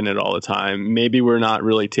caught up in it all the time. Maybe we're not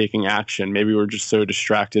really taking action. Maybe we're just so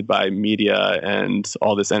distracted by media and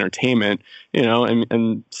all this entertainment,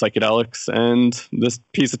 and psychedelics and this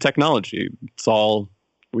piece of technology. It's all,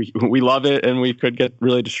 we love it, and we could get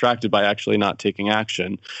really distracted by actually not taking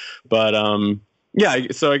action. But,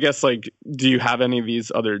 so I guess, like, do you have any of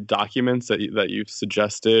these other documents that you've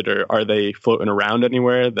suggested, or are they floating around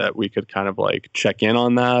anywhere that we could kind of like check in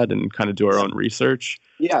on that and kind of do our own research?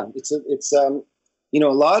 Yeah, it's a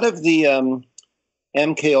lot of the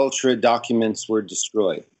MK Ultra documents were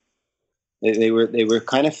destroyed. They were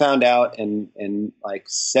kind of found out, and like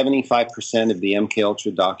 75% of the MK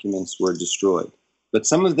Ultra documents were destroyed, but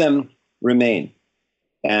some of them remain.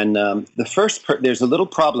 And there's a little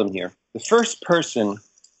problem here. The first person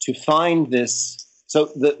to find this, so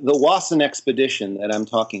the Wasson expedition that I'm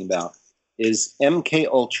talking about is MK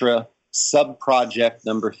Ultra subproject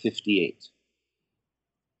number 58.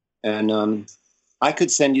 And I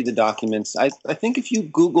could send you the documents. I think if you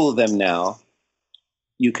Google them now,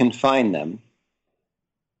 you can find them.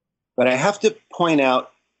 But I have to point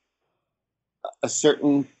out a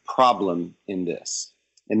certain problem in this,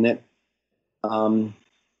 in that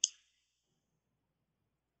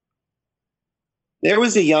there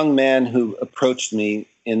was a young man who approached me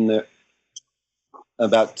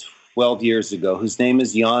about 12 years ago, whose name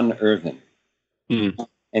is Jan Irvin.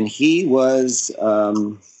 And he was a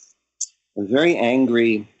very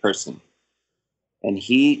angry person. And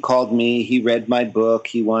he called me, he read my book,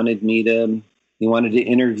 he wanted to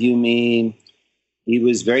interview me. He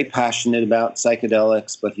was very passionate about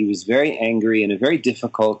psychedelics, but he was very angry and a very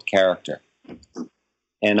difficult character.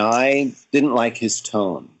 And I didn't like his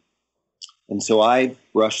tone. And so I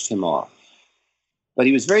brushed him off. But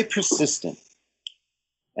he was very persistent.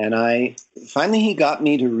 And finally he got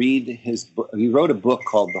me to read his book. He wrote a book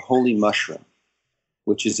called The Holy Mushroom,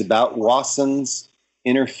 which is about Wasson's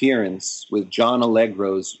interference with John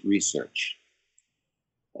Allegro's research.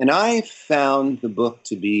 And I found the book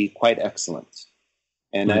to be quite excellent.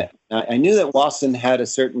 And I knew that Wasson had a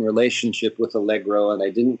certain relationship with Allegro, and I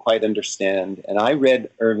didn't quite understand. And I read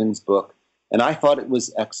Irvin's book, and I thought it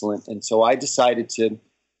was excellent. And so I decided to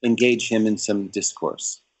engage him in some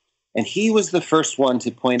discourse. And he was the first one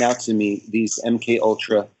to point out to me these MK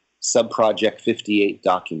Ultra Subproject 58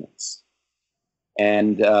 documents.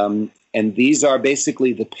 And these are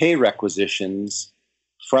basically the pay requisitions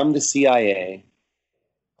from the CIA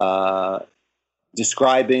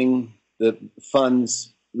describing the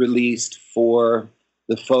funds released for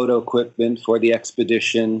the photo equipment for the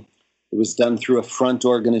expedition. It was done through a front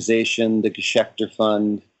organization, the Geschichte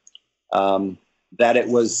Fund. That it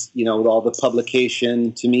was, with all the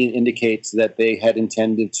publication, to me indicates that they had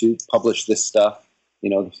intended to publish this stuff,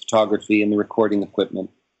 the photography and the recording equipment.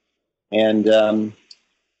 And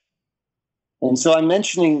so I'm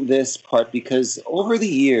mentioning this part because over the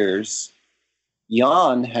years,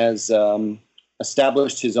 Jan has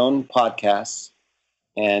established his own podcasts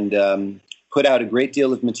and put out a great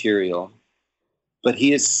deal of material, but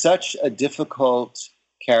he is such a difficult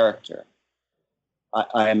character.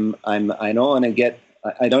 I don't want to get.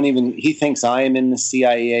 I don't even. He thinks I am in the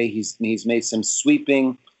CIA. He's made some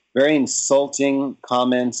sweeping, very insulting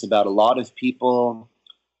comments about a lot of people.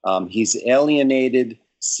 He's alienated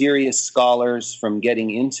serious scholars from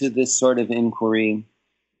getting into this sort of inquiry.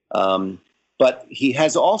 But he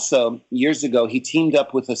has also, years ago, he teamed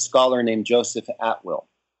up with a scholar named Joseph Atwill,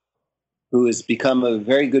 who has become a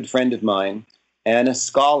very good friend of mine and a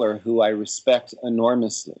scholar who I respect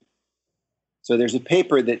enormously. So there's a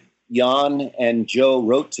paper that Jan and Joe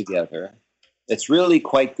wrote together that's really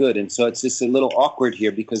quite good. And so it's just a little awkward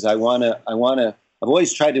here because I've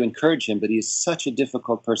always tried to encourage him, but he's such a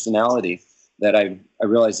difficult personality that I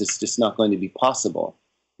realize it's just not going to be possible.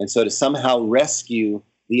 And so to somehow rescue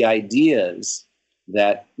the ideas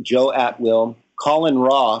that Joe Atwill, Colin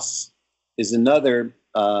Ross is another,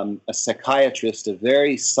 a psychiatrist, a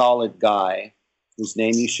very solid guy whose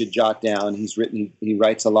name you should jot down. He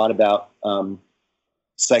writes a lot about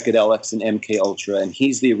psychedelics and MK Ultra, and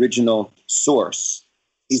he's the original source.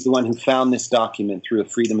 He's the one who found this document through a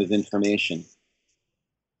Freedom of Information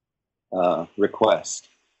request.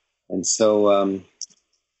 And so,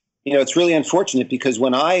 it's really unfortunate because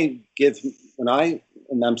when I'm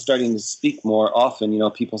starting to speak more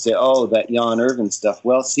often, people say, oh, that Jan Irvin stuff.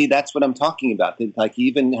 Well, see, that's what I'm talking about. Like, you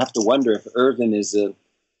even have to wonder if Irvin is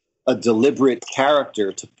a deliberate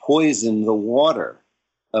character to poison the water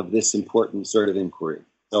of this important sort of inquiry.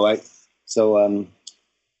 But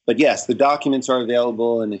yes, the documents are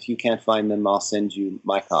available, and if you can't find them, I'll send you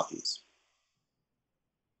my copies.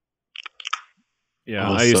 Yeah,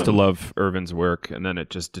 Awesome. I used to love Irvin's work, and then it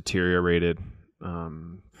just deteriorated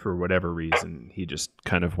for whatever reason. He just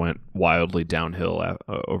kind of went wildly downhill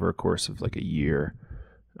over a course of like a year.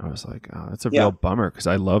 I was like, oh, that's a real bummer because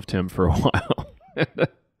I loved him for a while.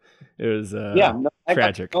 It was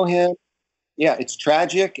tragic. Yeah, it's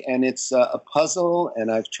tragic, and it's a puzzle,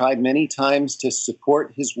 and I've tried many times to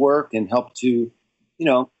support his work and help to,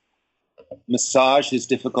 massage his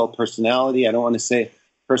difficult personality. I don't want to say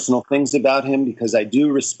personal things about him because I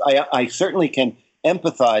do. I certainly can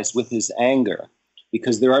empathize with his anger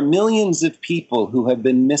because there are millions of people who have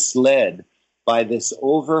been misled by this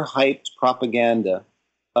overhyped propaganda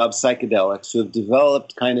of psychedelics, who have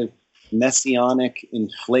developed kind of messianic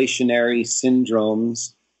inflationary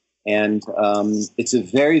syndromes. And it's a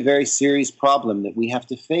very, very serious problem that we have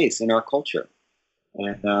to face in our culture.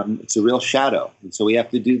 And it's a real shadow. And so we have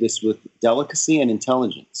to do this with delicacy and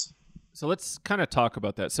intelligence. So let's kind of talk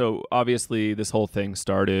about that. So obviously this whole thing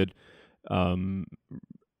started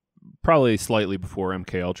probably slightly before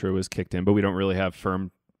MK Ultra was kicked in, but we don't really have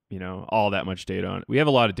firm, all that much data on it. We have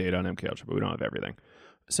a lot of data on MK Ultra, but we don't have everything.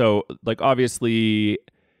 So like obviously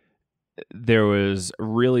there was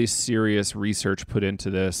really serious research put into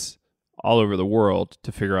this all over the world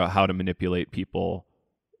to figure out how to manipulate people,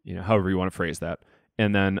 however you want to phrase that.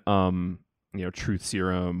 And then, truth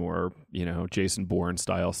serum or, Jason Bourne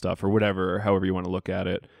style stuff or whatever, however you want to look at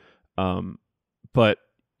it. But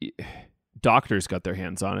doctors got their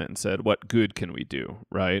hands on it and said, what good can we do?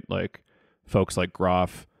 Right. Like folks like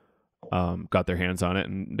Groff got their hands on it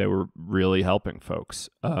and they were really helping folks.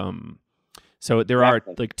 So there are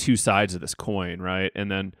like two sides of this coin, right?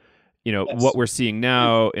 And then, what we're seeing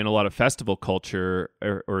now in a lot of festival culture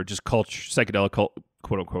or just culture, psychedelic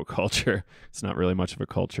quote unquote culture. It's not really much of a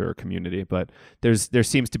culture or community, but there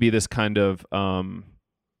seems to be this kind of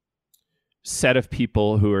set of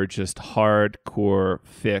people who are just hardcore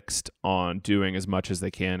fixed on doing as much as they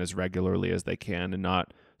can as regularly as they can and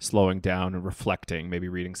not slowing down and reflecting, maybe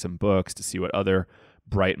reading some books to see what other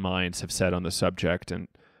bright minds have said on the subject. And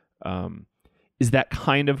is that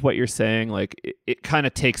kind of what you're saying? Like it kind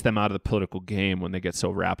of takes them out of the political game when they get so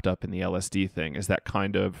wrapped up in the LSD thing. Is that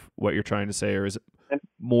kind of what you're trying to say, or is it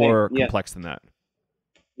more complex than that?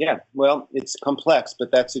 Yeah, well, it's complex, but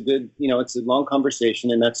that's a good, it's a long conversation,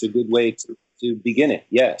 and that's a good way to begin it.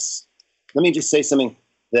 Yes. Let me just say something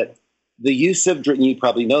that the use of, you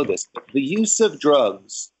probably know this, but the use of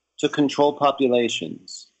drugs to control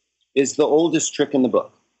populations is the oldest trick in the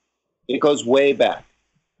book. It goes way back,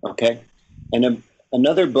 okay? And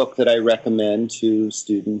another book that I recommend to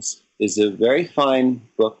students is a very fine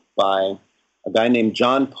book by a guy named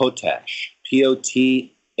John Potash, Potash.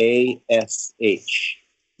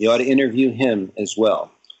 You ought to interview him as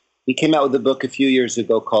well. He came out with a book a few years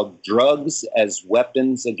ago called Drugs as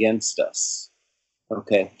Weapons Against Us.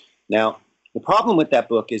 Okay. Now, the problem with that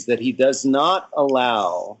book is that he does not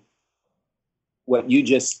allow what you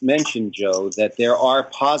just mentioned, Joe, that there are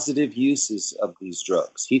positive uses of these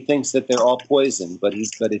drugs. He thinks that they're all poison, but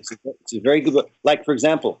it's a very good book. Like, for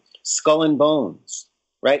example, Skull and Bones,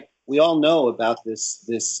 right? We all know about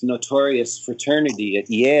this notorious fraternity at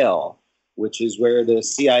Yale, which is where the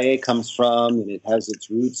CIA comes from, and it has its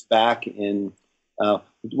roots back in,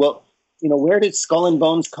 where did Skull and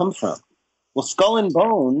Bones come from? Well, Skull and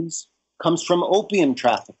Bones comes from opium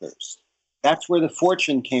traffickers. That's where the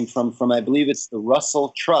fortune came from, I believe it's the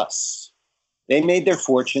Russell Trust. They made their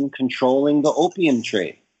fortune controlling the opium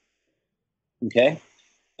trade, okay?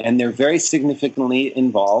 And they're very significantly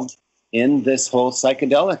involved in this whole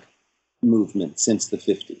psychedelic movement since the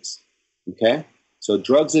 50s, okay? So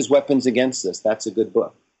Drugs as Weapons Against Us, that's a good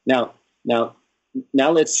book. Now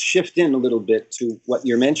let's shift in a little bit to what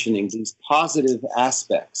you're mentioning, these positive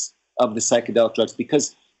aspects of the psychedelic drugs,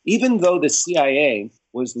 because even though the CIA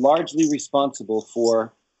was largely responsible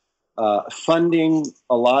for funding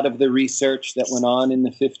a lot of the research that went on in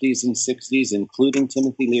the 50s and 60s, including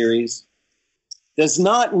Timothy Leary's, does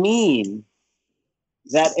not mean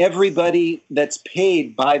that everybody that's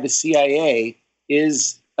paid by the CIA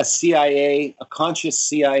is a conscious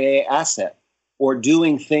CIA asset, or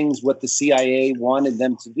doing things what the CIA wanted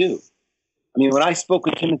them to do. I mean, when I spoke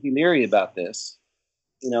with Timothy Leary about this,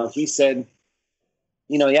 he said,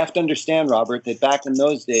 you have to understand, Robert, that back in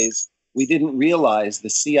those days, we didn't realize the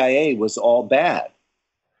CIA was all bad.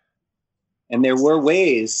 And there were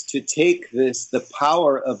ways to take the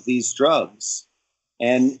power of these drugs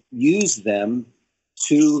and use them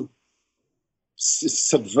to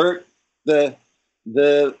subvert the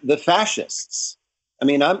fascists. I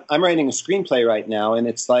mean, I'm writing a screenplay right now, and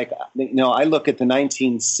it's like, I look at the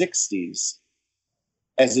 1960s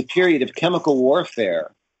as a period of chemical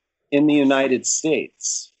warfare in the United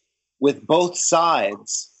States, with both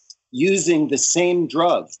sides using the same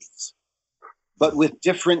drugs, but with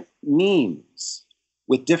different means,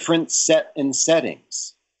 with different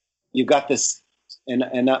settings. You've got this, and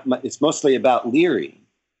it's mostly about Leary.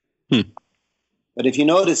 But if you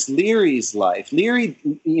notice Leary's life,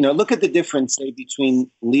 look at the difference, say, between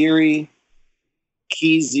Leary,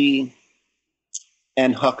 Kesey,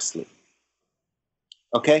 and Huxley.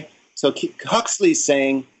 Okay? So Huxley's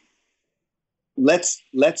saying, let's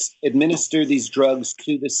administer these drugs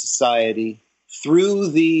to the society through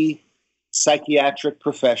the psychiatric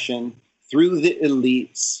profession, through the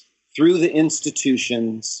elites, through the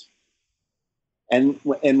institutions. And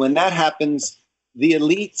when that happens, the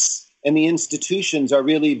elites and the institutions are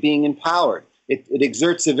really being empowered. It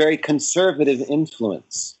exerts a very conservative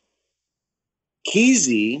influence.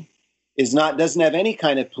 Kesey doesn't have any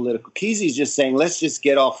kind of political. Kesey's just saying, let's just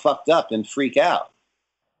get all fucked up and freak out.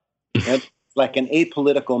 That's like an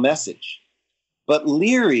apolitical message. But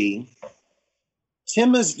Leary,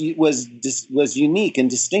 Tim was unique and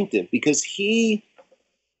distinctive because he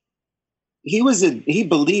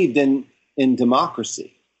believed in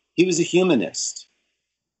democracy. He was a humanist.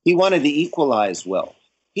 He wanted to equalize wealth.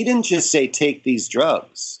 He didn't just say, take these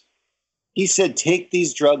drugs. He said, take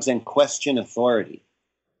these drugs and question authority.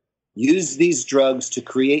 Use these drugs to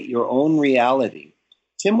create your own reality.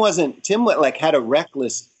 Tim had a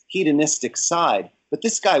reckless, hedonistic side, but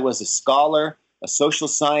this guy was a scholar, a social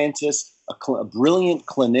scientist, a brilliant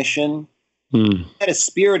clinician. He had a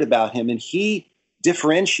spirit about him, and he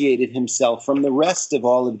differentiated himself from the rest of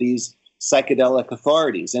all of these psychedelic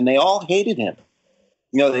authorities, and they all hated him.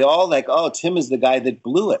 They all Tim is the guy that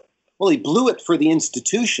blew it. Well, he blew it for the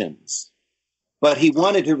institutions, but he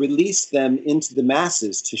wanted to release them into the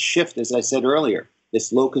masses to shift, as I said earlier,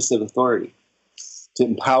 this locus of authority, to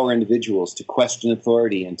empower individuals, to question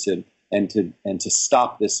authority, and to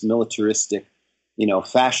stop this militaristic,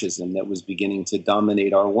 fascism that was beginning to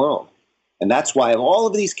dominate our world. And that's why of all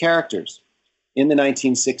of these characters in the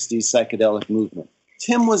 1960s psychedelic movement,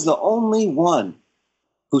 Tim was the only one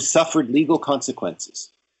who suffered legal consequences.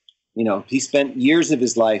 He spent years of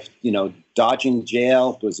his life, dodging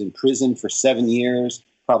jail, was in prison for 7 years,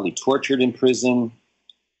 probably tortured in prison.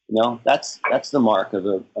 That's the mark of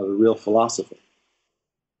a real philosopher.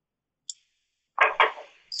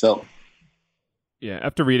 So, yeah,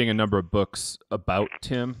 after reading a number of books about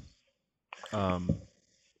Tim, I'm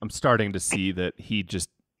starting to see that he just,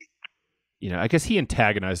 I guess he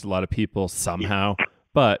antagonized a lot of people somehow,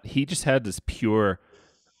 but he just had this pure,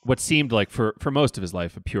 what seemed like for most of his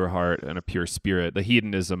life, a pure heart and a pure spirit. The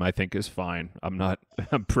hedonism, I think, is fine. I'm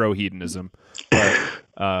pro hedonism, but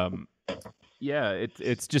yeah,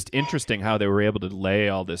 it's just interesting how they were able to lay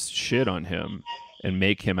all this shit on him and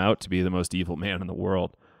make him out to be the most evil man in the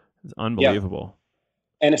world. It's unbelievable.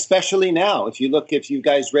 Yeah. And especially now, if you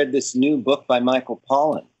guys read this new book by Michael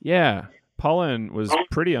Pollan. Yeah, Pollan was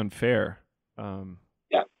pretty unfair.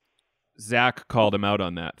 Yeah. Zach called him out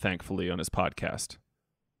on that, thankfully, on his podcast.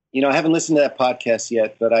 I haven't listened to that podcast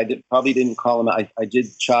yet, but probably didn't call him out. I did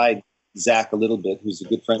chide Zach a little bit, who's a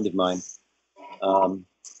good friend of mine.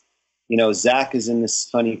 Zach is in this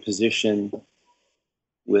funny position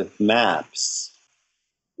with maps,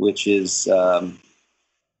 which is,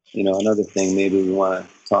 another thing maybe we want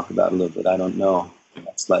to talk about a little bit. I don't know.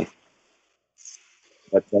 That's like,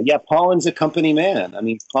 but Pollan's a company man. I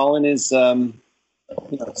mean, Pollan is,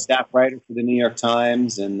 staff writer for the New York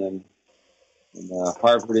Times and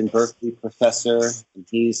Harvard and Berkeley professor. And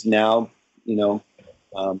he's now,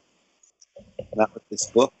 out with this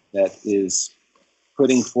book that is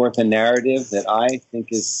putting forth a narrative that I think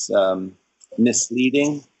is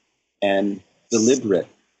misleading and deliberate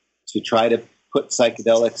to try to put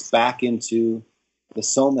psychedelics back into the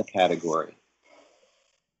soma category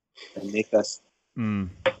and make us.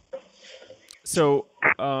 So,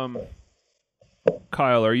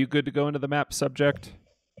 Kyle, are you good to go into the map subject?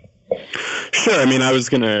 Sure. I mean, I was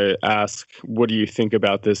going to ask, what do you think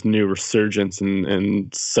about this new resurgence in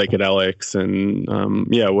psychedelics? And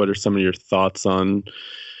what are some of your thoughts on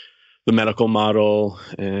the medical model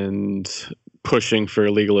and pushing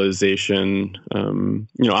for legalization?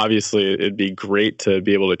 Obviously, it'd be great to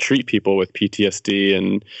be able to treat people with PTSD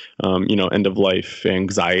and, end of life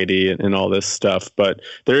anxiety and all this stuff. But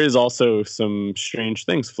there is also some strange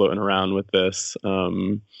things floating around with this.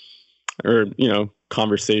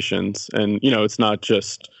 Conversations. And, it's not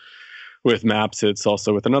just with MAPS, it's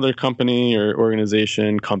also with another company or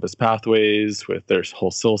organization, Compass Pathways, with their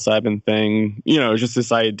whole psilocybin thing, just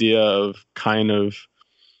this idea of kind of,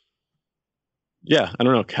 I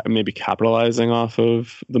don't know, maybe capitalizing off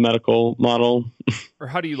of the medical model. Or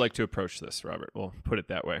how do you like to approach this, Robert? We'll put it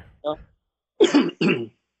that way.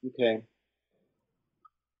 Okay.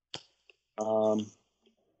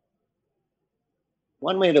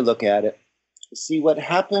 One way to look at it, see what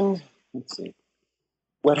happened. Let's see.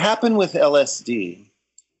 What happened with LSD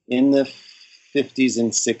in the 50s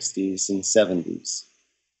and 60s and 70s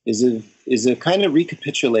is a kind of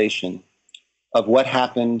recapitulation of what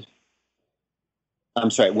happened.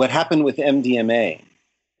 What happened with MDMA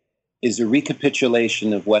is a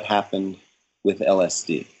recapitulation of what happened with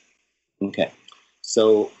LSD. Okay.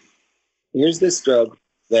 So here's this drug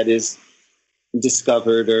that is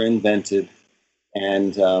discovered or invented,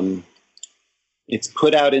 and it's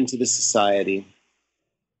put out into the society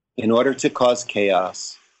in order to cause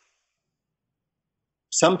chaos.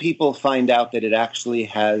 Some people find out that it actually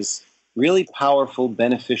has really powerful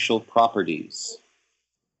beneficial properties.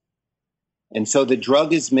 And so the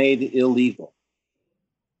drug is made illegal.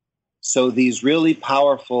 So these really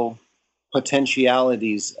powerful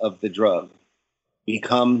potentialities of the drug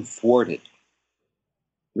become thwarted.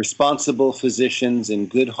 Responsible physicians and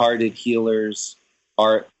good-hearted healers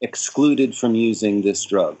are excluded from using this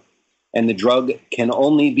drug. And the drug can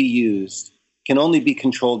only be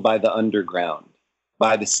controlled by the underground,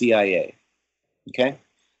 by the CIA. Okay?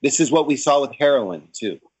 This is what we saw with heroin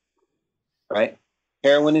too, right?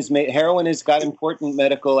 Heroin has got important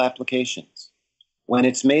medical applications. When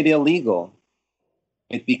it's made illegal,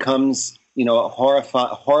 it becomes, a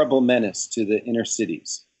horrible menace to the inner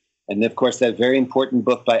cities. And of course, that very important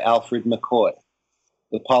book by Alfred McCoy,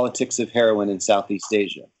 The Politics of Heroin in Southeast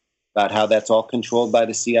Asia, about how that's all controlled by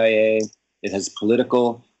the CIA. It has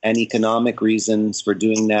political and economic reasons for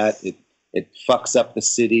doing that. It fucks up the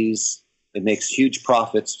cities. It makes huge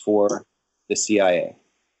profits for the CIA.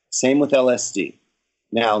 Same with LSD.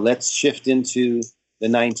 Now let's shift into the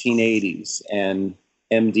 1980s and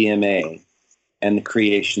MDMA and the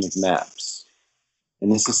creation of MAPS.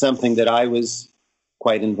 And this is something that I was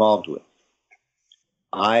quite involved with.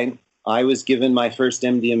 I was given my first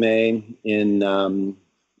MDMA in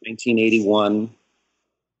 1981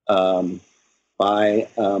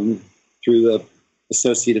 through an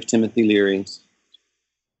associate of Timothy Leary's.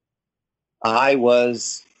 I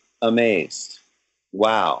was amazed.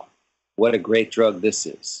 Wow, what a great drug this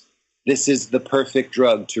is. This is the perfect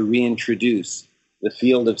drug to reintroduce the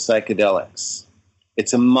field of psychedelics.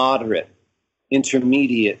 It's a moderate,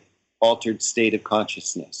 intermediate, altered state of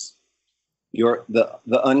consciousness.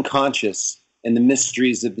 The unconscious and the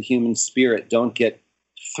mysteries of the human spirit don't get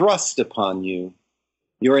thrust upon you.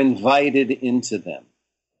 You're invited into them.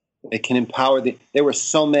 It can empower there were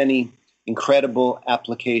so many incredible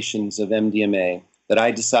applications of MDMA that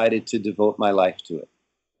I decided to devote my life to it.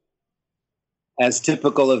 As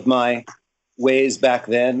typical of my ways back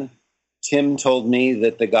then, Tim told me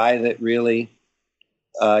that the guy that really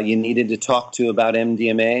you needed to talk to about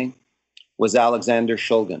MDMA was Alexander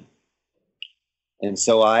Shulgin. And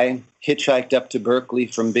so I hitchhiked up to Berkeley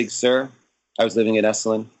from Big Sur. I was living at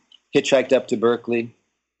Esalen. Hitchhiked up to Berkeley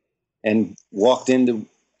and walked into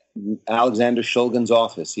Alexander Shulgin's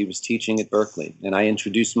office. He was teaching at Berkeley. And I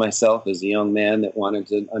introduced myself as a young man that wanted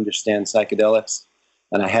to understand psychedelics.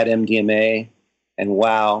 And I had MDMA. And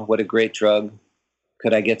wow, what a great drug.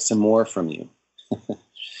 Could I get some more from you?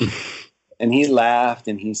 And he laughed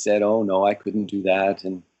and he said, oh, no, I couldn't do that.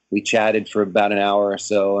 And we chatted for about an hour or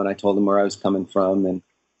so. And I told him where I was coming from. And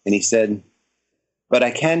he said, but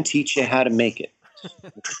I can teach you how to make it.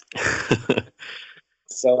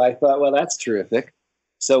 So I thought, well, that's terrific.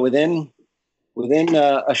 So within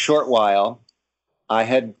a short while, I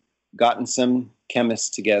had gotten some chemists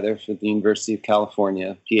together for the University of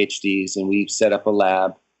California, PhDs, and we set up a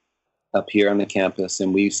lab up here on the campus,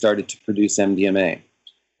 and we started to produce MDMA.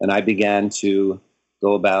 And I began to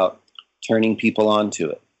go about turning people onto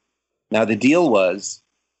it. Now, the deal was,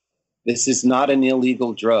 this is not an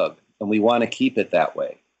illegal drug, and we want to keep it that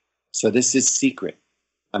way. So this is secret.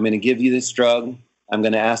 I'm going to give you this drug. I'm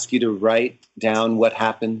going to ask you to write down what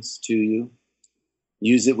happens to you.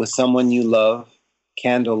 Use it with someone you love.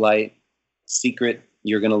 Candlelight. Secret.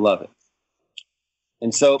 You're going to love it.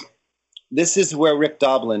 And so this is where Rick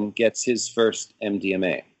Doblin gets his first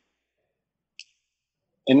MDMA.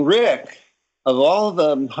 And Rick, of all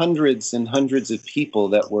the hundreds and hundreds of people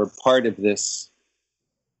that were part of this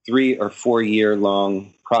 3 or 4 year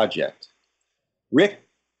long project, Rick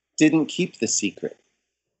didn't keep the secret.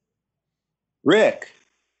 Rick,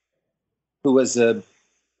 who was a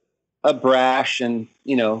brash and,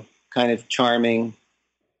 kind of charming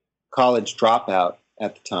college dropout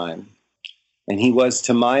at the time, and he was,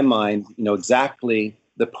 to my mind, exactly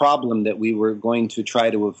the problem that we were going to try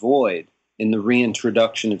to avoid in the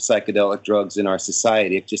reintroduction of psychedelic drugs in our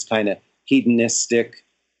society. It's just kind of hedonistic,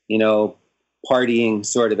 partying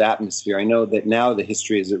sort of atmosphere. I know that now the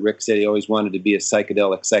history is that Rick said he always wanted to be a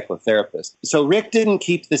psychedelic psychotherapist. So Rick didn't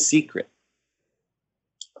keep the secret.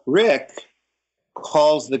 Rick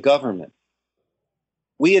calls the government.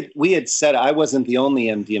 We had said, I wasn't the only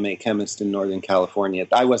MDMA chemist in Northern California.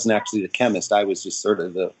 I wasn't actually the chemist. I was just sort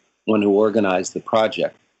of the one who organized the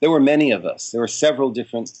project. There were many of us. There were several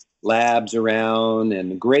different labs around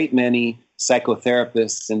and a great many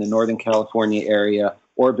psychotherapists in the Northern California area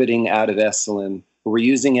orbiting out of Esalen who were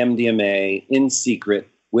using MDMA in secret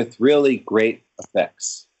with really great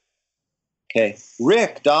effects. Okay,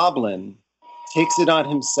 Rick Doblin takes it on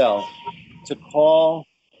himself to call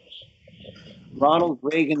Ronald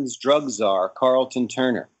Reagan's drug czar, Carlton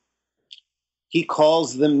Turner. He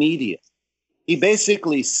calls the media. He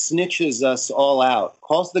basically snitches us all out,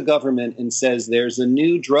 calls the government and says there's a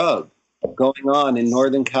new drug going on in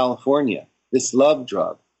Northern California, this love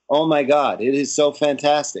drug. Oh my God, it is so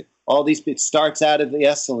fantastic. It starts out of the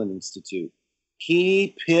Esalen Institute.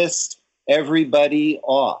 He pissed everybody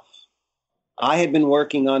off. I had been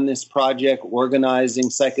working on this project, organizing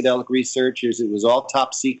psychedelic researchers. It was all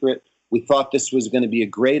top secret. We thought this was going to be a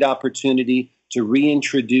great opportunity to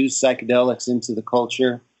reintroduce psychedelics into the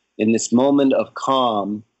culture in this moment of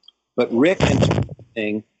calm. But Rick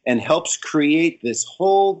and helps create this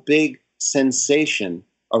whole big sensation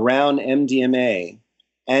around MDMA.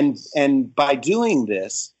 And by doing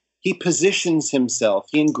this, he positions himself,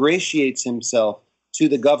 he ingratiates himself to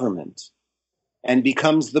the government and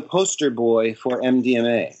becomes the poster boy for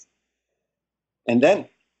MDMA. And then,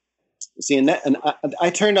 I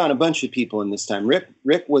turned on a bunch of people in this time.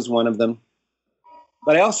 Rick was one of them.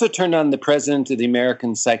 But I also turned on the president of the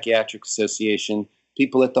American Psychiatric Association,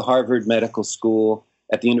 people at the Harvard Medical School,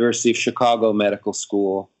 at the University of Chicago Medical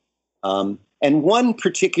School, and one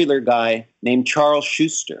particular guy named Charles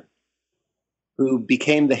Schuster, who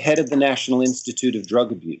became the head of the National Institute of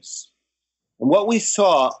Drug Abuse. And what we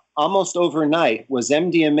saw almost overnight was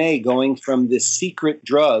MDMA going from this secret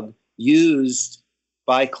drug used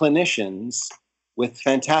by clinicians with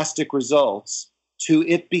fantastic results to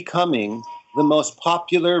it becoming the most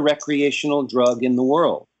popular recreational drug in the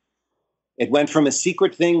world. It went from a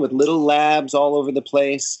secret thing with little labs all over the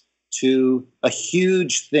place to a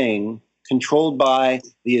huge thing controlled by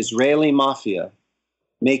the Israeli mafia,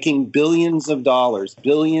 making billions and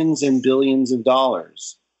billions of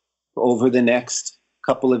dollars over the next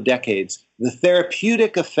couple of decades. The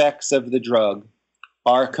therapeutic effects of the drug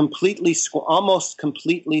are almost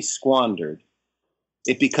completely squandered.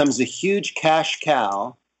 It becomes a huge cash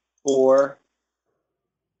cow for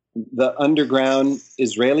the underground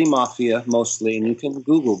Israeli mafia mostly, and you can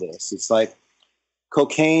Google this. It's like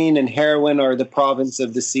cocaine and heroin are the province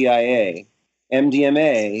of the CIA.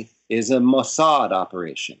 MDMA is a Mossad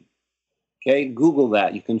operation. Okay, Google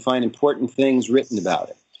that. You can find important things written about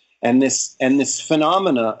it. And this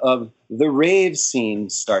phenomena of the rave scene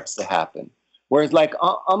starts to happen, where it's like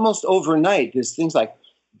almost overnight, there's things like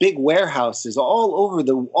big warehouses all over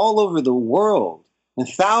the world, and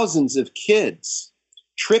thousands of kids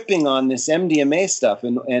tripping on this MDMA stuff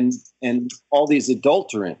and all these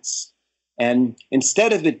adulterants. And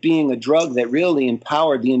instead of it being a drug that really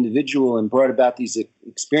empowered the individual and brought about these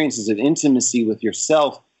experiences of intimacy with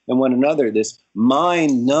yourself and one another, this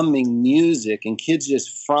mind-numbing music and kids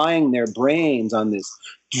just frying their brains on this,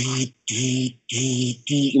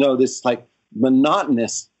 this like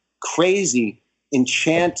monotonous, crazy and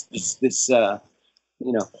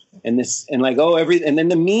then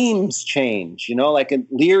the memes change, like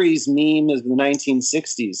Leary's meme of the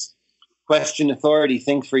 1960s. Question authority,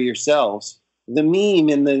 think for yourselves. The meme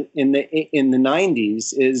in the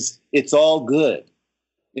 90s is it's all good.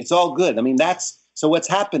 It's all good. I mean, so what's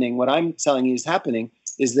happening, what I'm telling you is happening,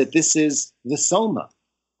 is that this is the Soma.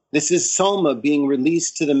 This is Soma being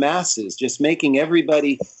released to the masses, just making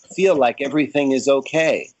everybody feel like everything is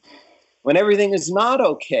okay, when everything is not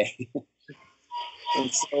okay. And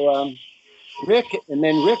so Rick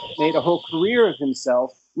made a whole career of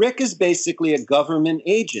himself. Rick is basically a government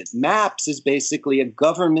agent. MAPS is basically a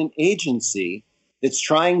government agency that's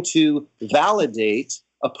trying to validate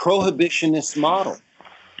a prohibitionist model.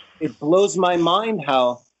 It blows my mind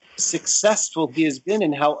how successful he has been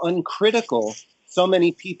and how uncritical so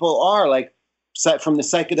many people are, like from the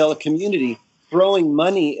psychedelic community, throwing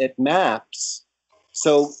money at MAPS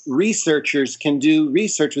so researchers can do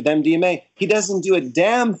research with MDMA. He doesn't do a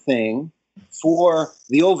damn thing for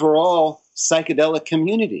the overall psychedelic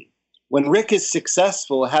community. When Rick is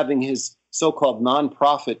successful having his so-called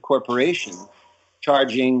nonprofit corporation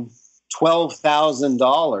charging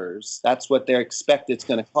 $12,000, that's what they expect it's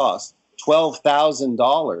going to cost,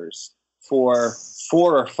 $12,000 for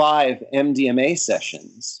 4 or 5 MDMA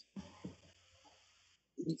sessions.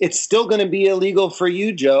 It's still going to be illegal for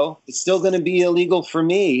you, Joe. It's still going to be illegal for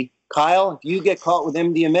me. Kyle, if you get caught with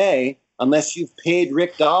MDMA, unless you've paid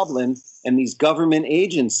Rick Doblin and these government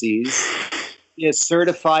agencies, he is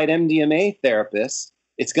certified MDMA therapist,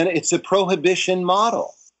 it's a prohibition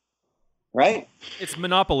model, right? It's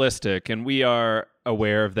monopolistic, and we are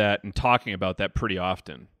aware of that and talking about that pretty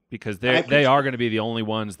often, because they are going to be the only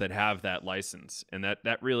ones that have that license, and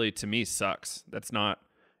that really, to me, sucks. That's not.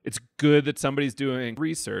 It's good that somebody's doing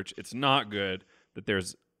research. It's not good that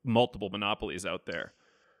there's multiple monopolies out there.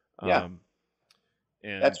 Yeah,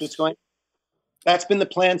 and that's what's going. That's been the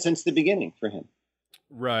plan since the beginning for him,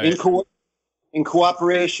 right? In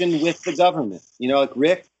cooperation with the government. Like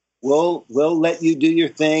Rick, we'll let you do your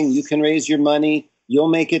thing. You can raise your money. You'll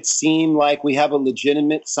make it seem like we have a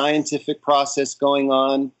legitimate scientific process going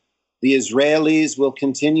on. The Israelis will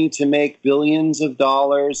continue to make billions of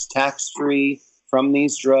dollars tax-free from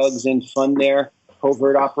these drugs and fund their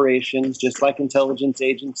covert operations, just like intelligence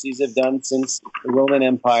agencies have done since the Roman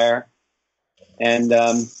Empire, and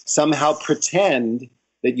somehow pretend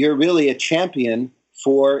that you're really a champion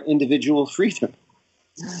for individual freedom.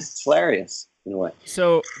 It's hilarious in a way.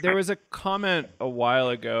 So there was a comment a while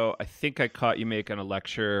ago, I think I caught you make on a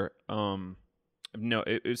lecture. No,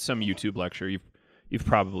 it was some YouTube lecture. You've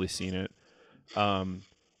probably seen it.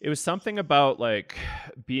 It was something about like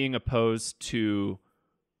being opposed to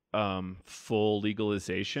full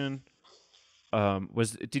legalization.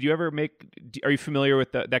 Did you ever are you familiar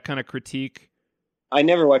with that kind of critique? I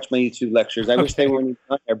never watch my YouTube lectures. I wish they weren't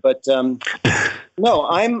on there, but no,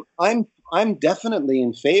 I'm definitely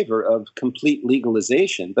in favor of complete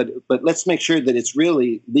legalization, but let's make sure that it's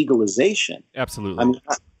really legalization. Absolutely.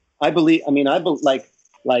 I believe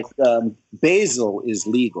basil is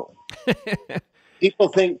legal. People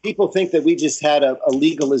think that we just had a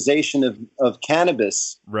legalization of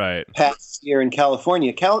cannabis past year in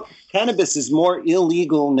California. Cannabis is more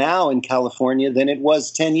illegal now in California than it was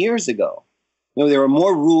 10 years ago. There are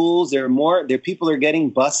more rules. People are getting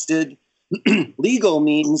busted. Legal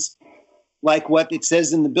means like what it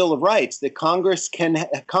says in the Bill of Rights, that Congress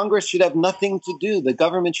should have nothing to do, the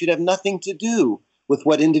government should have nothing to do with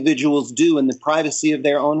what individuals do in the privacy of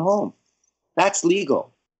their own home. That's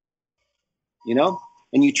legal, you know?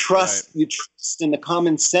 And you trust in the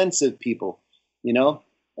common sense of people, you know?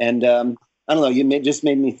 And I don't know, just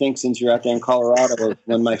made me think, since you're out there in Colorado,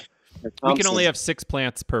 when we can only have 6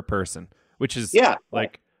 plants per person, which is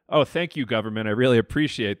oh, thank you, government. I really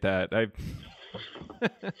appreciate that.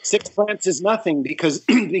 6 plants is nothing, because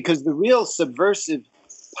the real subversive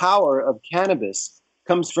power of cannabis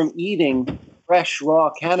comes from eating fresh, raw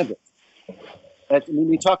cannabis.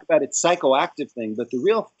 We talk about its psychoactive thing, but the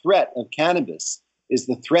real threat of cannabis is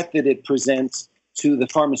the threat that it presents to the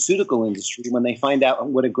pharmaceutical industry when they find out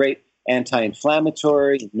what a great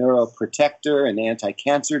anti-inflammatory, neuroprotector, and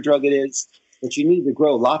anti-cancer drug it is. But you need to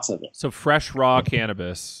grow lots of it. So fresh, raw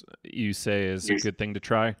cannabis, you say, is a good thing to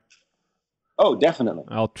try? Oh, definitely.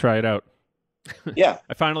 I'll try it out. Yeah.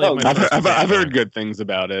 I finally have my I've heard good things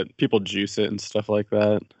about it. People juice it and stuff like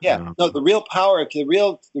that. Yeah. No, the real power, the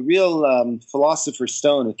real philosopher's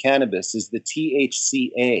stone of cannabis is the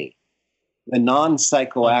THCA, the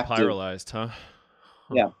non-psychoactive. Unpyralized, huh?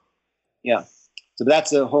 Yeah. Yeah. So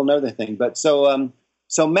that's a whole nother thing. But so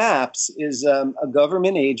MAPS is a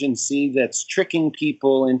government agency that's tricking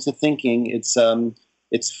people into thinking it's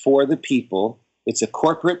for the people. It's a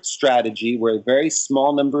corporate strategy where a very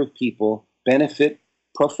small number of people benefit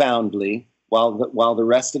profoundly, while the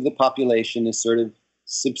rest of the population is sort of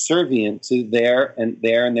subservient to their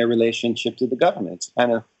relationship to the government. It's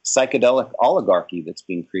kind of psychedelic oligarchy that's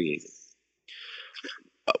being created.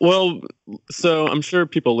 Well, so I'm sure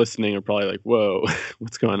people listening are probably like, whoa,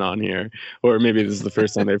 what's going on here? Or maybe this is the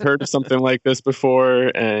first time they've heard of something like this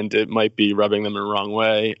before, and it might be rubbing them in the wrong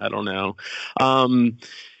way. I don't know.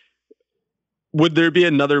 Would there be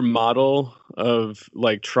another model of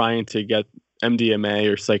like trying to get MDMA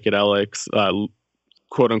or psychedelics,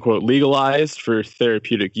 quote unquote, legalized for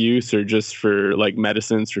therapeutic use, or just for like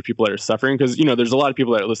medicines for people that are suffering? Because, you know, there's a lot of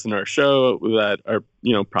people that listen to our show that are,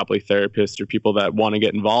 you know, probably therapists or people that want to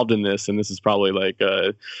get involved in this. And this is probably like,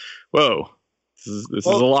 whoa, this is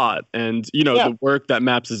a lot. And, you know, the work that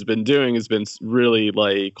MAPS has been doing has been really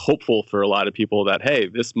like hopeful for a lot of people that, hey,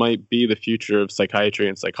 this might be the future of psychiatry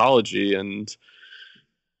and psychology. And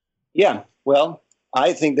yeah, well,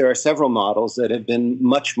 I think there are several models that have been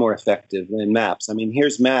much more effective than MAPS. I mean,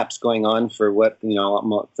 here's MAPS going on for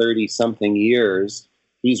 30 something years.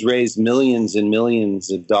 He's raised millions and millions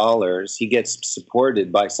of dollars. He gets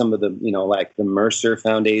supported by some of the, you know, like the Mercer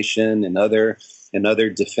Foundation and other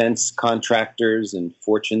defense contractors and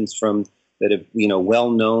fortunes that have, you know,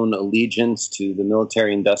 well-known allegiance to the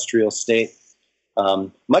military-industrial state.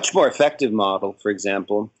 Much more effective model, for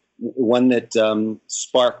example, one that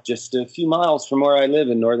sparked just a few miles from where I live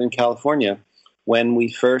in Northern California, when we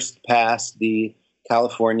first passed the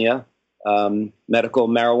California medical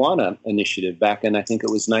marijuana initiative back in, I think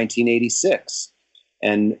it was 1986,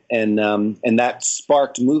 and that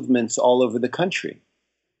sparked movements all over the country,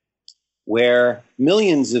 where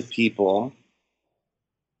millions of people,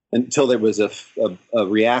 until there was a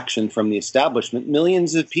reaction from the establishment,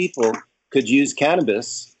 millions of people could use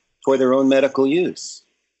cannabis for their own medical use.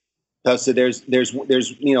 So there's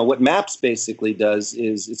you know, what MAPS basically does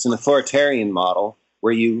is it's an authoritarian model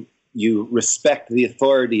where you respect the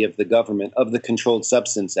authority of the government, of the Controlled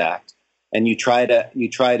Substance Act, and you try to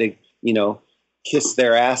you know, kiss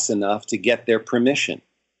their ass enough to get their permission.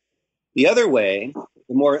 The other way,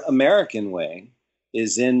 the more American way,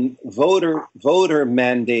 is in voter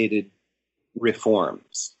mandated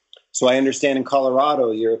reforms. So I understand in Colorado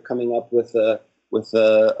you're coming up with a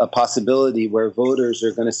possibility where voters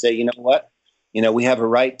are going to say, you know what, you know, we have a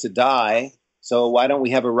right to die, so why don't we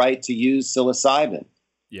have a right to use psilocybin?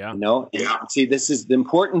 Yeah. You know, see, this is the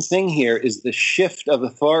important thing here, is the shift of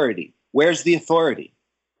authority. Where's the authority?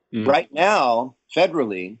 Right now,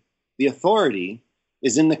 federally, the authority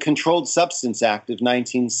is in the Controlled Substance Act of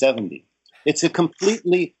 1970. It's a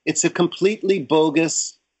completely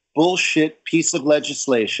bogus bullshit piece of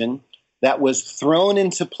legislation that was thrown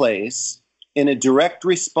into place in a direct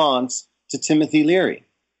response to Timothy Leary.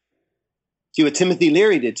 See what Timothy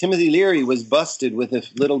Leary did. Timothy Leary was busted with a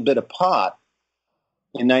little bit of pot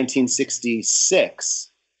in 1966,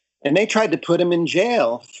 and they tried to put him in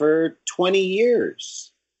jail for 20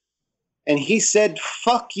 years. And he said,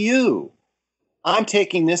 fuck you. I'm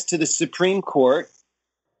taking this to the Supreme Court.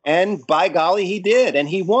 And by golly, he did. And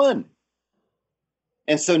he won.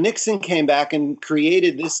 And so Nixon came back and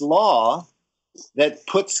created this law that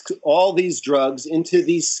puts all these drugs into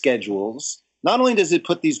these schedules. Not only does it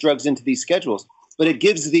put these drugs into these schedules, but it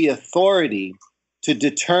gives the authority to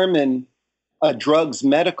determine a drug's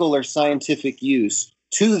medical or scientific use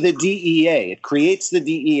to the DEA. It creates the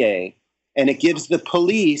DEA, and it gives the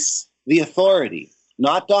police the authority,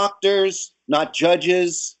 not doctors, not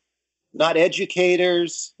judges, not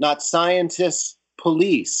educators, not scientists,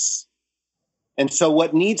 police. And so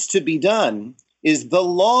what needs to be done is the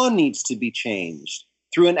law needs to be changed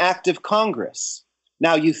through an act of Congress.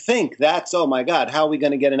 Now you think that's, oh my God, how are we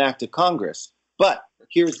going to get an act of Congress? But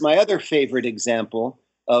here's my other favorite example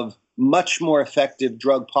of much more effective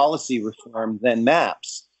drug policy reform than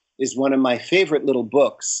MAPS, is one of my favorite little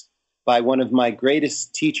books by one of my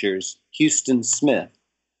greatest teachers, Houston Smith,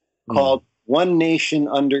 called One Nation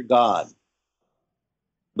Under God,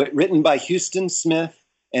 but written by Houston Smith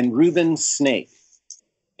and Reuben Snake.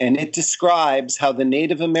 And it describes how the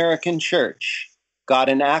Native American church got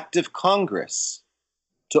an act of Congress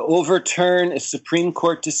to overturn a Supreme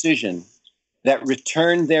Court decision that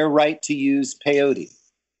returned their right to use peyote.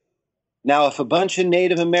 Now, if a bunch of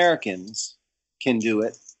Native Americans can do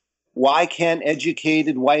it, why can't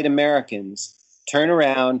educated white Americans turn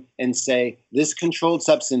around and say this Controlled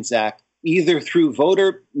Substance Act, either through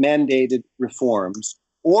voter-mandated reforms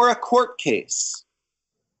or a court case,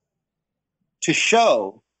 to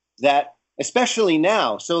show that, especially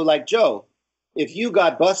now, so like Joe, if you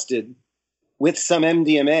got busted with some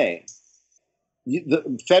MDMA,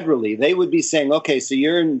 federally, they would be saying, okay, so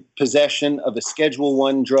you're in possession of a Schedule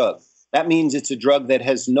I drug. That means it's a drug that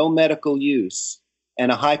has no medical use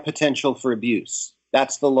and a high potential for abuse.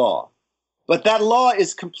 That's the law. But that law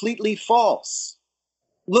is completely false.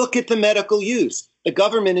 Look at the medical use. The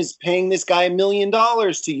government is paying this guy $1 million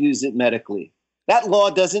to use it medically. That law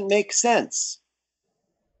doesn't make sense.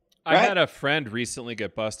 I had a friend recently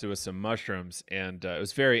get busted with some mushrooms, and it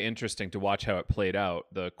was very interesting to watch how it played out.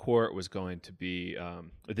 The court was going to be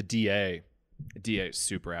the DA. The DA is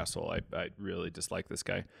super asshole. I really dislike this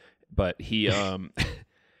guy, but he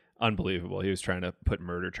unbelievable. He was trying to put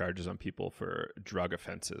murder charges on people for drug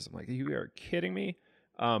offenses. I'm like, you are kidding me.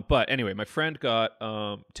 But anyway, my friend got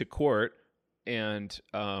to court, and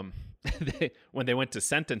when they went to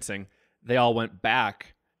sentencing, they all went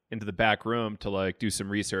back into the back room to like do some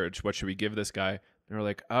research. What should we give this guy? And they're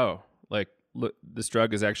like, oh, like, look, this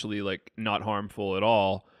drug is actually like not harmful at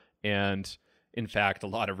all. And in fact, a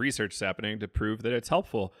lot of research is happening to prove that it's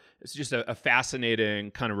helpful. It's just a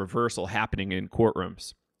fascinating kind of reversal happening in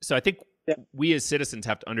courtrooms. So I think we as citizens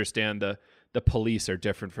have to understand the police are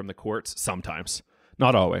different from the courts sometimes,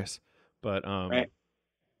 not always, but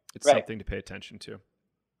it's something to pay attention to.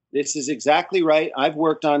 This is exactly right. I've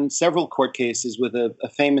worked on several court cases with a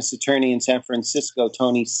famous attorney in San Francisco,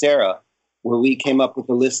 Tony Serra, where we came up with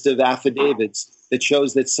a list of affidavits that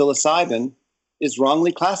shows that psilocybin is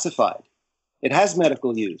wrongly classified. It has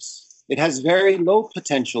medical use. It has very low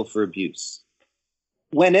potential for abuse.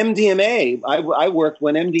 When MDMA, I worked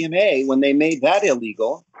when MDMA, when they made that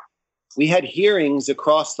illegal, we had hearings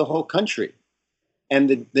across the whole country.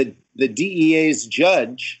 And the DEA's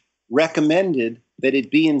judge recommended that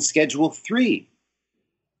it be in Schedule III.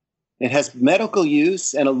 It has medical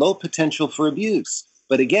use and a low potential for abuse.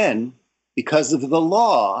 But again, because of the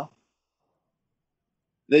law,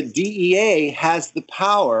 the DEA has the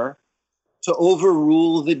power to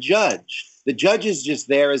overrule the judge. The judge is just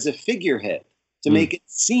there as a figurehead to make it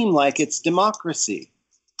seem like it's democracy.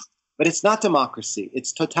 But it's not democracy.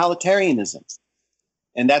 It's totalitarianism.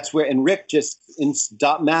 And that's where, and Rick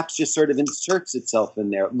MAPS just sort of inserts itself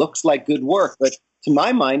in there. It looks like good work, but to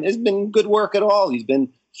my mind, it hasn't been good work at all. He's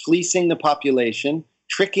been fleecing the population,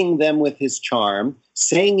 tricking them with his charm,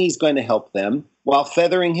 saying he's going to help them while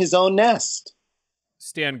feathering his own nest.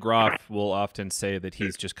 Stan Groff will often say that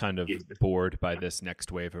he's just kind of bored by this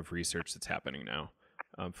next wave of research that's happening now.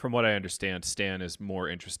 From what I understand, Stan is more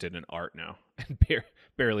interested in art now and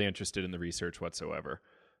barely interested in the research whatsoever.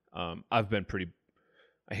 I've been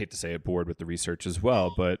I hate to say it, bored with the research as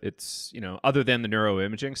well, but it's, other than the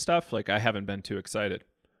neuroimaging stuff, like I haven't been too excited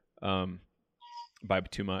by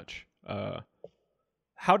too much.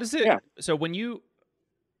 How does it, so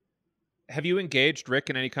have you engaged Rick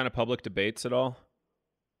in any kind of public debates at all?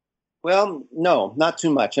 Well, no, not too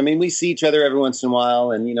much. I mean, we see each other every once in a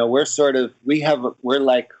while, and,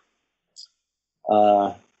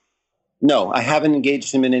 no, I haven't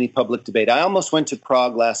engaged him in any public debate. I almost went to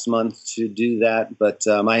Prague last month to do that, but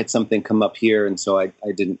I had something come up here, and so I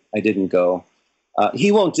didn't go.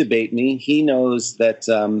 He won't debate me. He knows that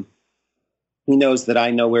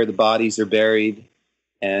I know where the bodies are buried,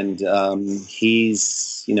 and he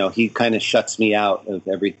kind of shuts me out of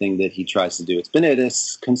everything that he tries to do. It's been at a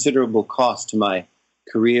considerable cost to my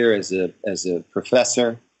career as a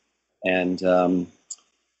professor, and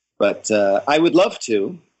but I would love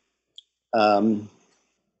to.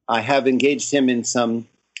 I have engaged him in some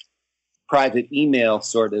private email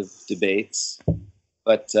sort of debates,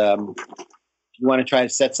 but if you want to try to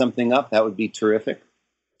set something up, that would be terrific.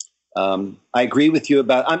 I agree with you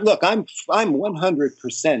about. I'm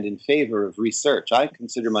 100% in favor of research. I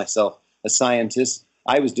consider myself a scientist.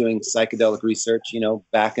 I was doing psychedelic research,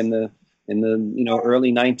 back in the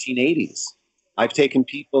early 1980s. I've taken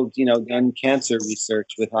people, done cancer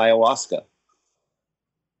research with ayahuasca,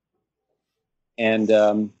 and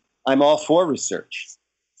I'm all for research.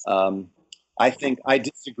 I think I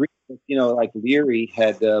disagree with, like Leary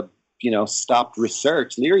had, stopped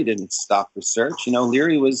research. Leary didn't stop research.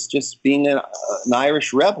 Leary was just being an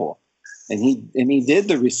Irish rebel, and he did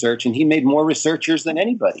the research, and he made more researchers than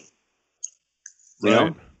anybody.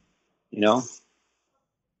 Right. You know.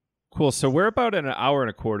 Cool. So we're about an hour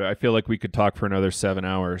and a quarter. I feel like we could talk for another 7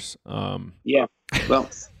 hours. Yeah. Well.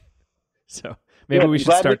 So maybe we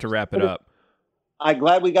should start to wrap it up. I'm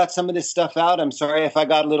glad we got some of this stuff out. I'm sorry if I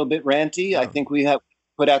got a little bit ranty. I think we have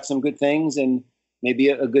put out some good things, and maybe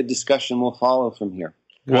a good discussion will follow from here.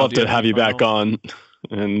 We'll have to have you back on.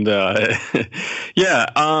 And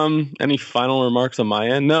any final remarks on my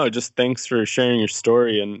end? No, just thanks for sharing your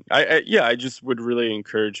story. And I just would really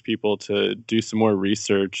encourage people to do some more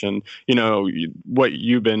research. And, what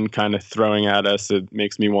you've been kind of throwing at us, it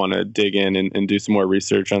makes me want to dig in and do some more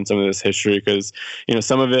research on some of this history, because,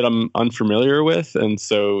 some of it I'm unfamiliar with. And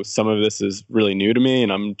so some of this is really new to me,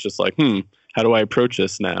 and I'm just like, how do I approach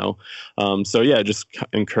this now? Just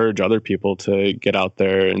encourage other people to get out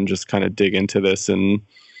there and just kind of dig into this. And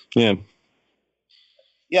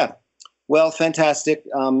yeah. Well, fantastic.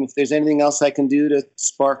 If there's anything else I can do to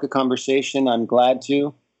spark a conversation, I'm glad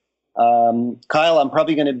to. Kyle, I'm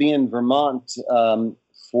probably going to be in Vermont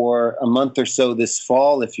for a month or so this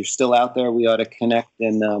fall. If you're still out there, we ought to connect.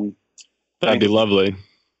 And that'd be lovely.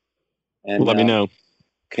 And let me know.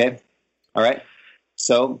 Okay. All right.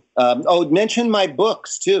 So, mention my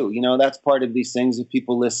books too. That's part of these things. If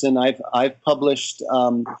people listen, I've published,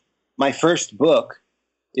 my first book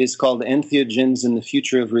is called Entheogens and the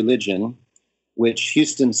Future of Religion, which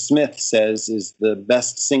Houston Smith says is the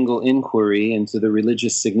best single inquiry into the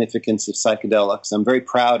religious significance of psychedelics. I'm very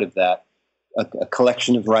proud of that. A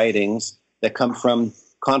collection of writings that come from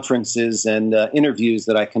conferences and interviews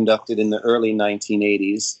that I conducted in the early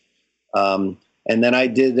 1980s. And then I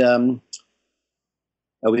did.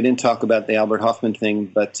 We didn't talk about the Albert Hoffman thing,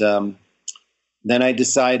 but then I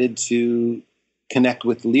decided to connect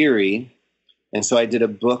with Leary. And so I did a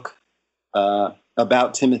book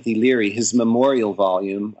about Timothy Leary, his memorial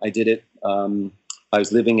volume. I did it. I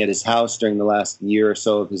was living at his house during the last year or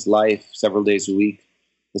so of his life, several days a week.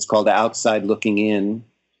 It's called Outside Looking In.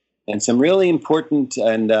 And some really important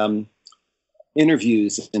and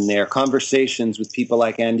interviews in there, conversations with people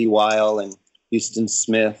like Andy Weil and Houston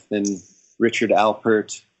Smith and Richard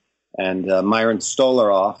Alpert and Myron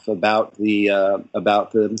Stolaroff about the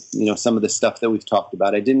some of the stuff that we've talked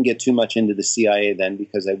about. I didn't get too much into the CIA then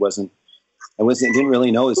because I didn't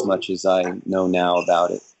really know as much as I know now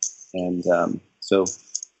about it. And so it'd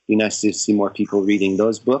be nice to see more people reading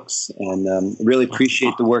those books, and really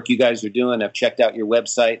appreciate the work you guys are doing. I've checked out your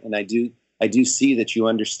website, and I do see that you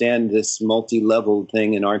understand this multi-level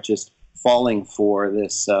thing and aren't just falling for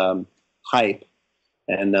this hype.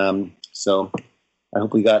 And so I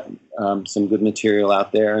hope we got some good material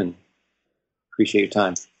out there, and appreciate your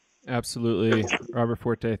time. Absolutely. Robert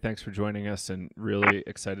Forte, thanks for joining us, and really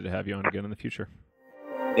excited to have you on again in the future.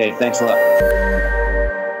 Hey, thanks a lot.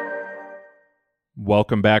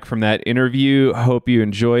 Welcome back from that interview. Hope you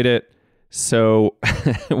enjoyed it. So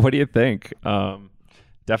what do you think?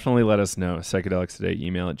 Definitely let us know. Psychedelics Today,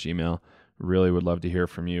 email at Gmail. Really would love to hear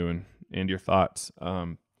from you and your thoughts.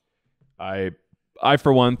 I,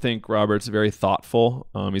 for one, think Robert's very thoughtful.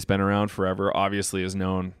 He's been around forever, obviously has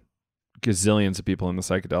known gazillions of people in the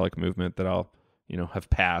psychedelic movement that have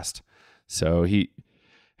passed. So he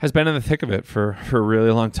has been in the thick of it for a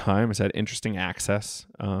really long time, has had interesting access.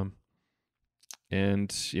 And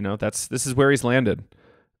this is where he's landed.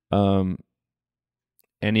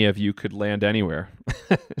 Any of you could land anywhere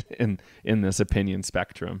in this opinion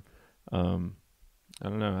spectrum. I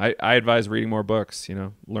don't know. I advise reading more books,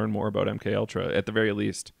 learn more about MK Ultra at the very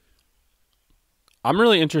least. I'm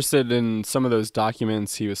really interested in some of those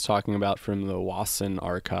documents he was talking about from the Wasson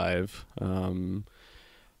archive. It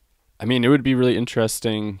would be really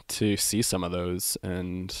interesting to see some of those.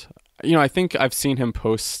 And, I think I've seen him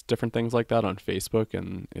post different things like that on Facebook,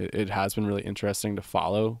 and it has been really interesting to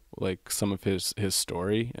follow like some of his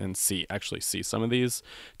story and see some of these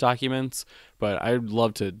documents. But I'd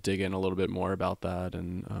love to dig in a little bit more about that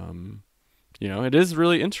and, it is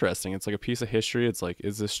really interesting. It's like a piece of history. It's like,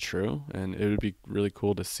 is this true? And it would be really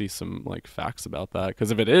cool to see some like facts about that.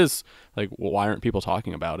 Because if it is, like, well, why aren't people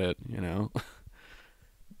talking about it?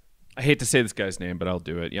 I hate to say this guy's name, but I'll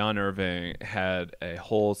do it. Jan Irving had a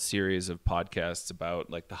whole series of podcasts about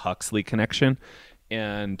like the Huxley connection.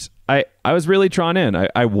 And I was really drawn in.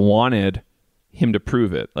 I wanted him to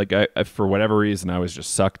prove it. Like I, for whatever reason, I was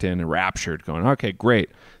just sucked in and raptured going, okay, great.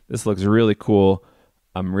 This looks really cool.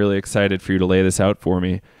 I'm really excited for you to lay this out for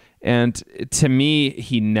me. And to me,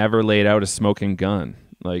 he never laid out a smoking gun.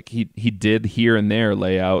 Like he did here and there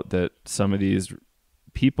lay out that some of these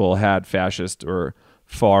people had fascist or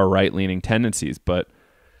far right-leaning tendencies, but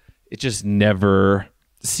it just never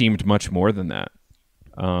seemed much more than that.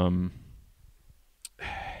 I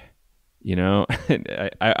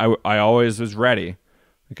always was ready.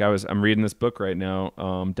 Like I'm reading this book right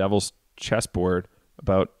now, Devil's Chessboard,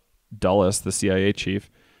 about Dulles, the CIA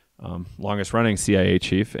chief, longest running CIA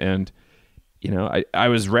chief. And, I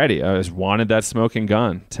was ready. I wanted that smoking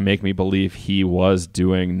gun to make me believe he was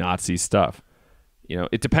doing Nazi stuff.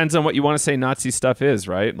 It depends on what you want to say Nazi stuff is,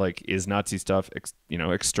 right? Like, is Nazi stuff,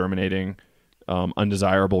 exterminating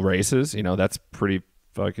undesirable races? That's pretty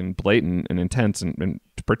fucking blatant and intense and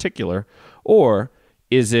particular. Or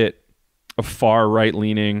is it a far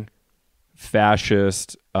right-leaning,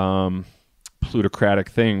 fascist, plutocratic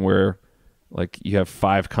thing where, like, you have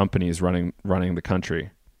 5 companies running the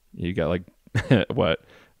country? You got like what,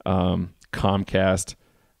 Comcast,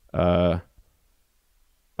 a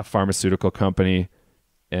pharmaceutical company,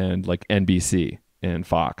 and like NBC and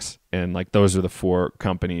Fox, and like those are the 4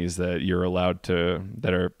 companies that you're allowed to,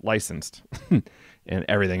 that are licensed, and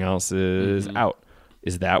everything else is out.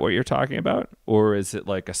 Is that what you're talking about, or is it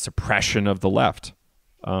like a suppression of the left,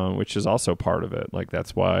 which is also part of it? Like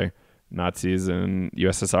that's why Nazis and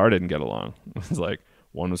USSR didn't get along. It's like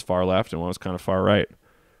one was far left and one was kind of far right.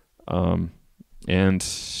 I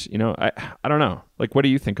don't know. Like, what do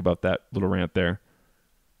you think about that little rant there?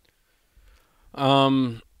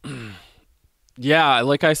 Yeah,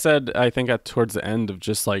 like I said, I think towards the end of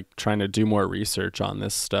just like trying to do more research on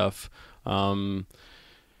this stuff, I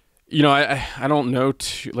don't know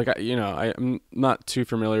I'm not too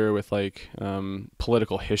familiar with like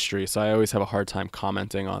political history, so I always have a hard time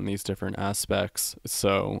commenting on these different aspects.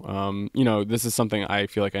 So this is something I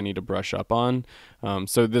feel like I need to brush up on.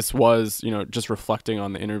 So this was, just reflecting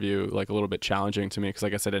on the interview, like a little bit challenging to me because,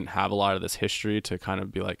 like I said, I didn't have a lot of this history to kind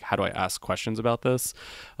of be like, how do I ask questions about this?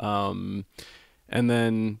 And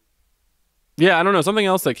then, yeah, I don't know. Something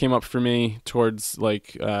else that came up for me towards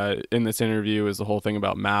like in this interview is the whole thing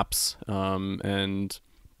about maps. And,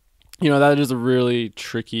 that is a really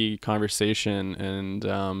tricky conversation. And,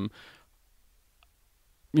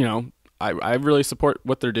 I really support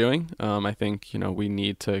what they're doing. I think, we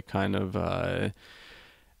need to kind of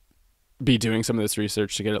be doing some of this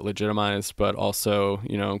research to get it legitimized, but also,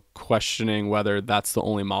 questioning whether that's the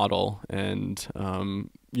only model. And,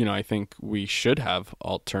 I think we should have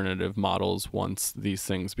alternative models once these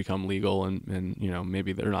things become legal and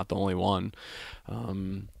maybe they're not the only one.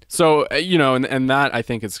 So, and that I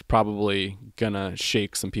think is probably gonna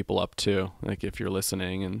shake some people up too. Like if you're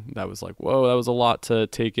listening and that was like, whoa, that was a lot to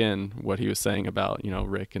take in what he was saying about,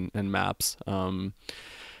 Rick and maps. And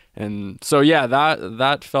so, yeah,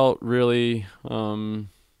 that felt really, I don't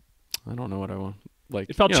know what I want. Like,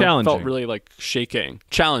 it felt challenging. It felt really like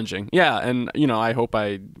challenging. Yeah. And, I hope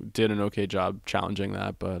I did an okay job challenging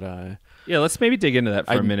that, but, yeah, let's maybe dig into that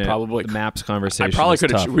for a minute. Probably the maps conversation.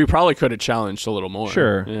 We probably could have challenged a little more.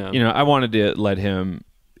 Sure. Yeah. I wanted to let him,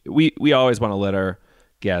 we always want to let our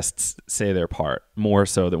guests say their part more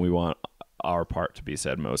so than we want our part to be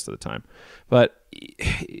said most of the time. But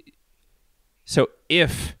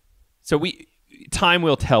time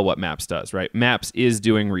will tell what MAPS does, right? MAPS is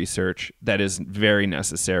doing research that is very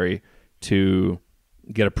necessary to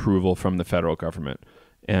get approval from the federal government.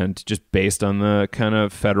 And just based on the kind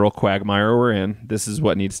of federal quagmire we're in, this is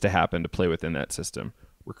what needs to happen to play within that system.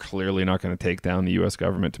 We're clearly not going to take down the U.S.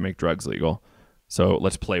 government to make drugs legal. So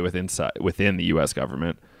let's play within the U.S.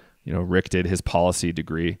 government. Rick did his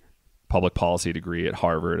public policy degree at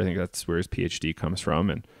Harvard. I think that's where his PhD comes from.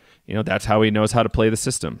 And, that's how he knows how to play the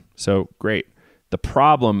system. So great. The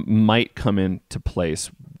problem might come into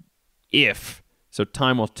place so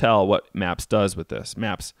time will tell what MAPS does with this.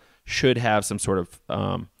 MAPS should have some sort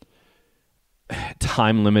of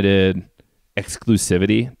time-limited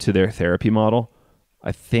exclusivity to their therapy model.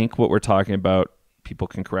 I think what we're talking about, people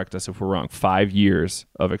can correct us if we're wrong, 5 years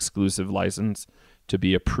of exclusive license to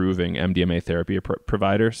be approving MDMA therapy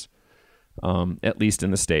providers, at least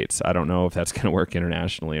in the States. I don't know if that's going to work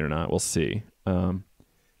internationally or not. We'll see.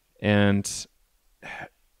 And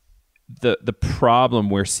the problem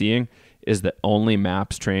we're seeing is that only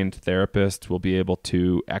MAPS trained therapists will be able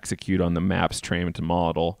to execute on the MAPS trained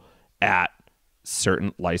model at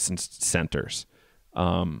certain licensed centers.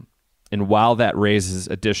 And while that raises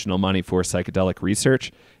additional money for psychedelic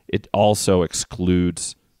research, it also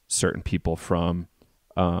excludes certain people from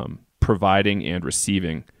providing and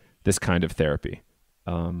receiving this kind of therapy.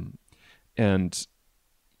 And,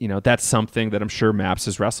 you know, that's something that I'm sure MAPS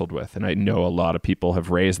has wrestled with. And I know a lot of people have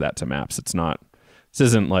raised that to MAPS. This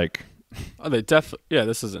isn't like... Oh,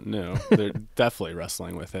 this isn't new. They're definitely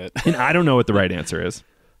wrestling with it. And I don't know what the right answer is.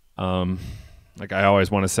 Like, I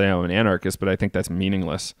always want to say I'm an anarchist, but I think that's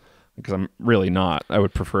meaningless because I'm really not. I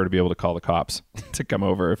would prefer to be able to call the cops to come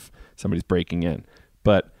over if somebody's breaking in.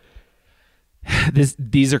 But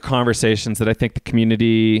these are conversations that I think the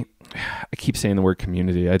community... I keep saying the word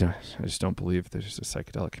community. I just don't believe there's a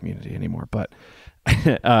psychedelic community anymore. But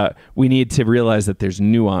we need to realize that there's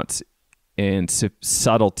nuance and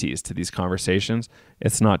subtleties to these conversations.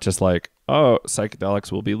 It's not just like, oh,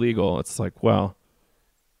 psychedelics will be legal. It's like, well,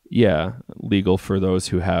 yeah, legal for those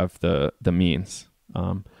who have the means.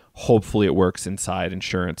 Hopefully it works inside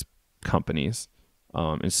insurance companies,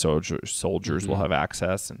 and soldiers will have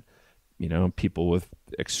access, and, you know, people with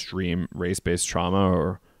extreme race-based trauma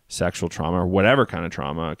or sexual trauma or whatever kind of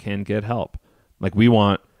trauma can get help. Like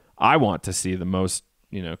I want to see the most,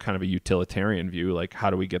 you know, kind of a utilitarian view, like how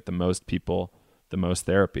do we get the most people the most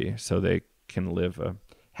therapy so they can live a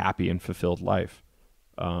happy and fulfilled life.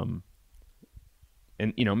 And,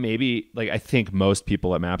 you know, maybe like I think most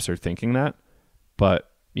people at MAPS are thinking that,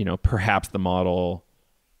 but, you know, perhaps the model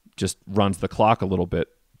just runs the clock a little bit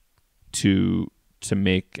to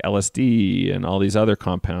make LSD and all these other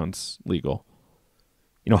compounds legal.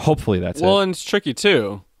 You know, hopefully that's well, it. And it's tricky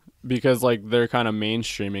too, because like they're kind of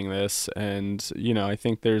mainstreaming this, and, you know, I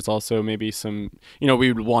think there's also maybe some, you know,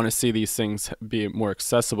 we would want to see these things be more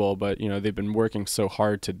accessible, but, you know, they've been working so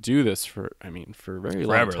hard to do this for a very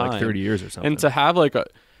long time, like 30 years or something. And to have like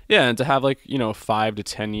you know, 5 to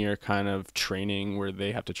 10 year kind of training where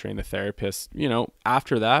they have to train the therapist, you know,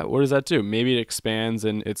 after that, what does that do? Maybe it expands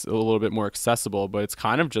and it's a little bit more accessible, but it's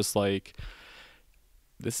kind of just like,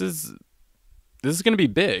 this is going to be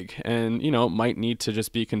big, and, you know, might need to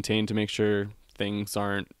just be contained to make sure things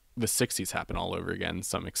aren't the 60s happen all over again to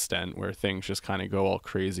some extent, where things just kind of go all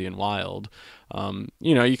crazy and wild.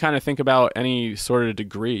 You know, you kind of think about any sort of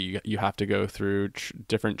degree, you have to go through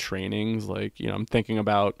different trainings. Like, you know, I'm thinking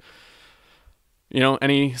about, you know,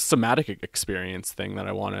 any somatic experience thing that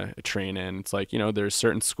I want to train in. It's like, you know, there's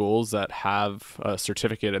certain schools that have a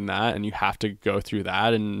certificate in that, and you have to go through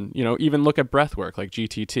that. And, you know, even look at breath work like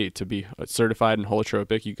GTT. To be certified in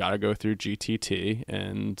holotropic, you got to go through GTT,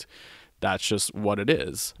 and that's just what it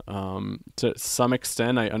is. To some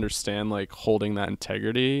extent, I understand like holding that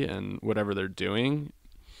integrity and whatever they're doing.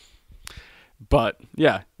 But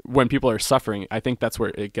yeah, when people are suffering, I think that's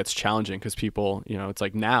where it gets challenging, because people, you know, it's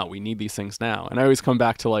like, now we need these things now. And I always come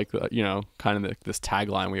back to like, you know, kind of this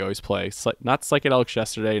tagline we always play, not psychedelics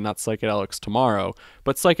yesterday, not psychedelics tomorrow,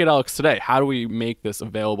 but psychedelics today. How do we make this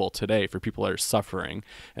available today for people that are suffering?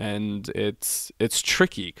 And it's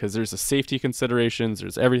tricky, because there's the safety considerations,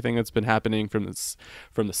 there's everything that's been happening from the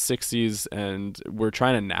 60s, and we're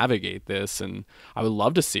trying to navigate this. And I would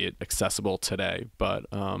love to see it accessible today, but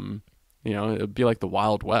you know, it'd be like the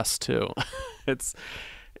Wild West too. It's,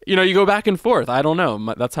 you know, you go back and forth. I don't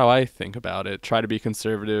know. That's how I think about it. Try to be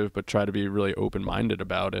conservative, but try to be really open-minded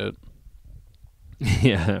about it.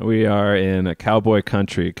 Yeah, we are in a cowboy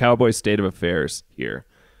country, cowboy state of affairs here.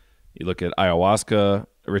 You look at ayahuasca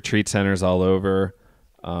retreat centers all over,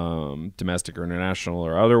 domestic or international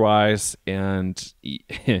or otherwise, and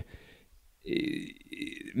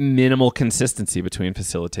minimal consistency between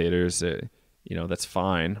facilitators. You know, that's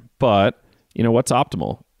fine. But, you know, what's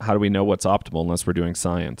optimal? How do we know what's optimal unless we're doing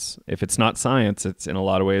science? If it's not science, it's in a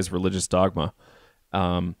lot of ways religious dogma.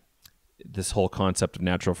 This whole concept of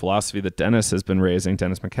natural philosophy that Dennis has been raising,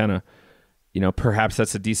 Dennis McKenna, you know, perhaps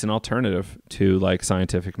that's a decent alternative to like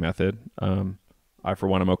scientific method. I, for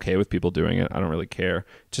one, I'm okay with people doing it. I don't really care.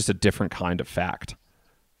 It's just a different kind of fact.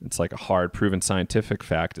 It's like a hard proven scientific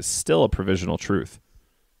fact is still a provisional truth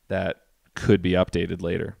that could be updated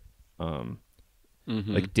later.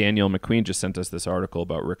 Like Daniel McQueen just sent us this article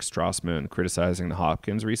about Rick Strassman criticizing the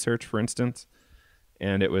Hopkins research, for instance.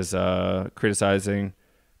 And it was criticizing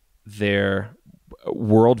their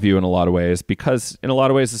worldview in a lot of ways, because in a lot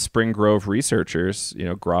of ways the Spring Grove researchers, you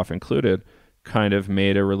know, Groff included, kind of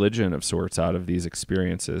made a religion of sorts out of these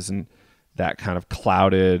experiences. And that kind of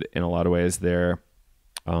clouded in a lot of ways their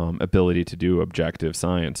ability to do objective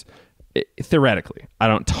science. theoretically, I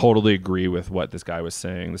don't totally agree with what this guy was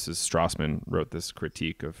saying. This is Strassman wrote this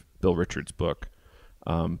critique of Bill Richards' book,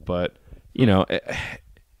 but you know,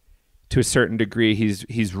 to a certain degree,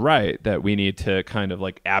 he's right that we need to kind of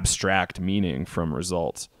like abstract meaning from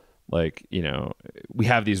results. Like, you know, we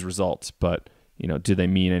have these results, but you know, do they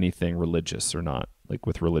mean anything religious or not? Like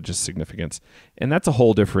with religious significance, and that's a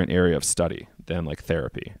whole different area of study than like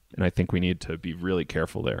therapy. And I think we need to be really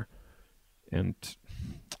careful there. And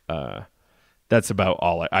that's about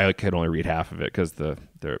all. I could only read half of it because the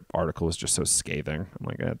article was just so scathing. I'm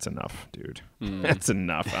like, that's enough, dude. That's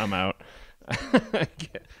enough. I'm out.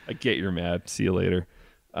 I get you're mad. See you later.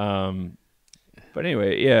 But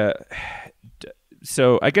anyway, yeah.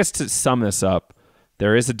 So I guess to sum this up,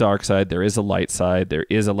 there is a dark side. There is a light side. There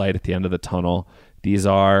is a light at the end of the tunnel. These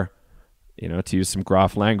are, you know, to use some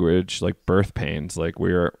Groff language, like birth pains. Like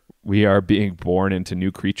we are being born into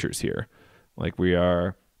new creatures here. Like we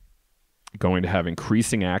are going to have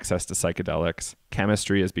increasing access to psychedelics.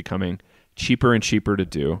 Chemistry is becoming cheaper and cheaper to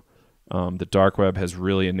do. The dark web has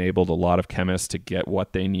really enabled a lot of chemists to get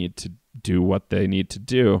what they need to do, what they need to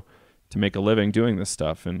do to make a living doing this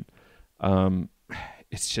stuff. And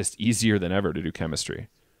it's just easier than ever to do chemistry.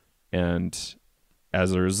 And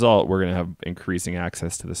as a result, we're going to have increasing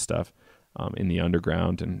access to this stuff in the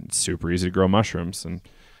underground, and it's super easy to grow mushrooms, and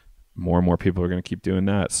more people are going to keep doing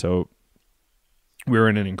that. So we're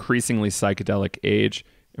in an increasingly psychedelic age,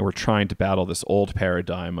 and we're trying to battle this old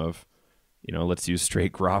paradigm of, you know, let's use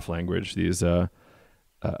straight Groff language, these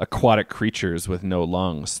aquatic creatures with no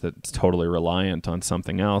lungs that's totally reliant on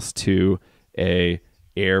something else, to a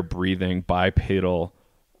air-breathing bipedal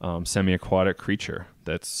semi-aquatic creature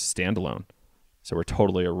that's standalone. So we're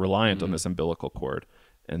totally reliant on this umbilical cord,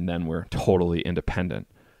 and then we're totally independent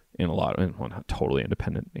in a lot. Well, not totally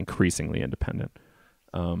independent, increasingly independent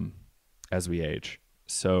as we age.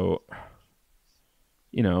 So,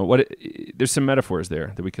 you know, there's some metaphors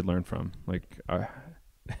there that we could learn from. Like,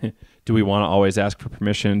 do we want to always ask for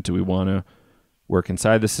permission? Do we want to work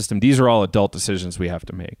inside the system? These are all adult decisions we have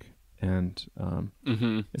to make, and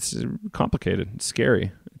it's complicated. It's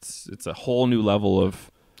scary. It's a whole new level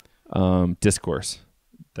of discourse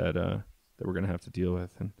that we're going to have to deal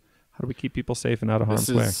with. And how do we keep people safe and out of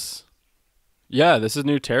harm's way? Yeah, this is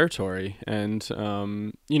new territory. And,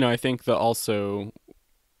 you know, I think that also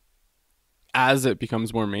as it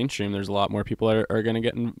becomes more mainstream, there's a lot more people that are going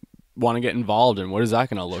to want to get involved in what is that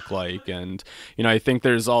going to look like. And, you know, I think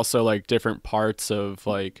there's also like different parts of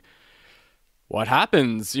like what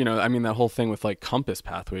happens, you know, I mean, that whole thing with like compass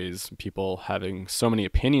pathways, people having so many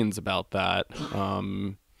opinions about that.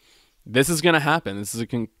 This is going to happen. This is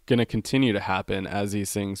going to continue to happen as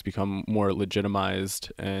these things become more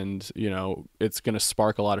legitimized, and, you know, it's going to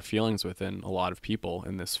spark a lot of feelings within a lot of people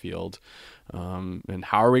in this field. And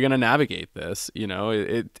how are we going to navigate this? You know,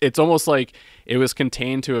 it's almost like it was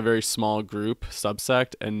contained to a very small group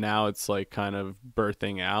subsect, and now it's like kind of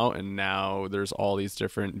birthing out, and now there's all these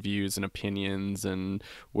different views and opinions and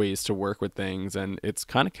ways to work with things, and it's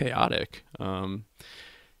kind of chaotic.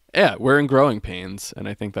 Yeah, we're in growing pains, and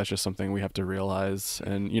I think that's just something we have to realize.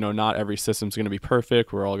 And, you know, not every system's going to be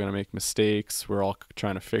perfect. We're all going to make mistakes. We're all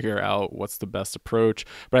trying to figure out what's the best approach.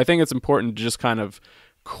 But I think it's important to just kind of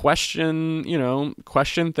question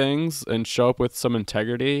things and show up with some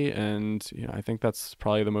integrity. And, you know, I think that's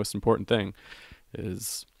probably the most important thing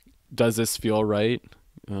is, does this feel right?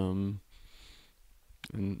 And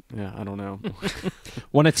yeah, I don't know.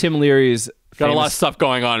 One of Tim Leary's got a lot of stuff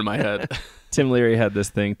going on in my head. Tim Leary had this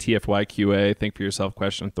thing, TFYQA, think for yourself,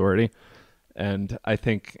 question authority. And I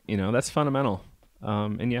think, you know, that's fundamental.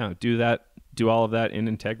 And yeah, do all of that in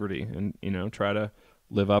integrity, and, you know, try to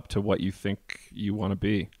live up to what you think you want to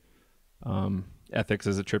be. Ethics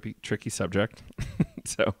is a tricky subject.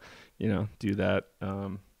 So, you know, do that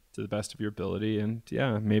to the best of your ability. And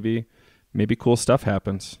yeah, maybe cool stuff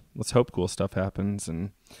happens. Let's hope cool stuff happens,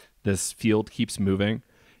 and this field keeps moving.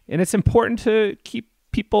 And it's important to keep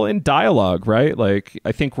people in dialogue, right? Like,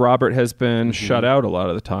 I think Robert has been shut out a lot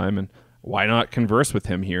of the time, and why not converse with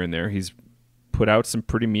him here and there? He's put out some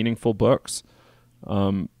pretty meaningful books.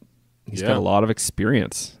 He's got a lot of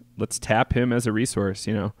experience. Let's tap him as a resource.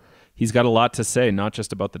 You know, he's got a lot to say, not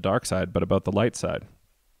just about the dark side, but about the light side.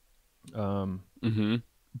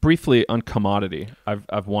 Briefly on commodity,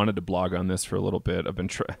 I've wanted to blog on this for a little bit. I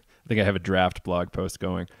think I have a draft blog post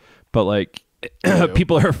going, but like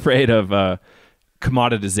people are afraid of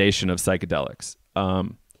commoditization of psychedelics.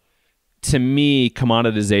 To me,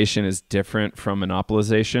 commoditization is different from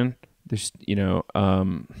monopolization. There's, you know,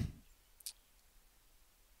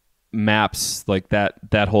 MAPS, like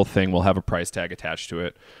that whole thing will have a price tag attached to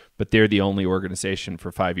it, but they're the only organization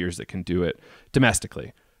for 5 years that can do it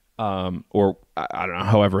domestically. Or I don't know,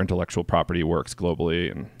 however intellectual property works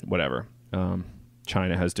globally and whatever.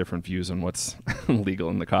 China has different views on what's legal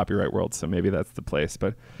in the copyright world, so maybe that's the place.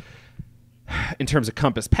 But in terms of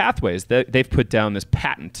Compass Pathways, they've put down this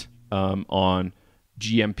patent on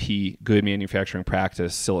GMP, good manufacturing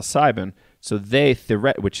practice, psilocybin. So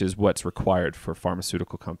which is what's required for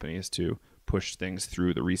pharmaceutical companies to push things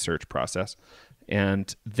through the research process.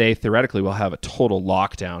 And they theoretically will have a total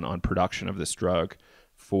lockdown on production of this drug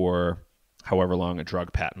for however long a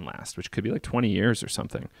drug patent lasts, which could be like 20 years or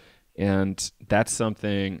something. And that's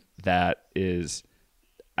something that is,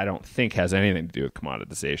 I don't think has anything to do with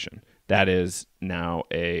commoditization. That is now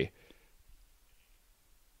a,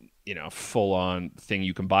 full-on thing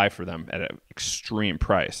you can buy for them at an extreme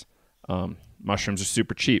price. Mushrooms are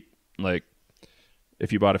super cheap. Like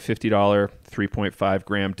if you bought a $50 3.5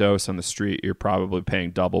 gram dose on the street, you're probably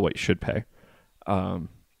paying double what you should pay.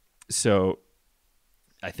 So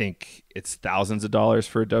I think it's thousands of dollars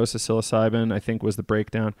for a dose of psilocybin, I think was the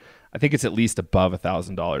breakdown. I think it's at least above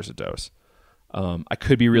 $1,000 a dose. I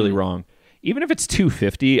could be really wrong. Even if it's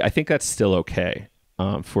 $250, I think that's still okay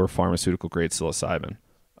for pharmaceutical grade psilocybin.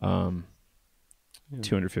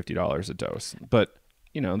 $250 a dose. But,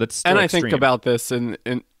 that's still And I extreme. think about this in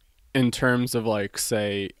terms of like,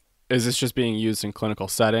 say, is this just being used in clinical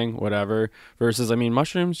setting, whatever, versus,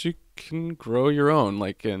 mushrooms, you can grow your own.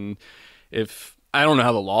 Like, and if, I don't know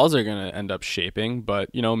how the laws are going to end up shaping, but,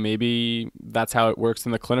 maybe that's how it works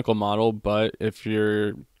in the clinical model. But if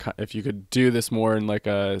you could do this more in like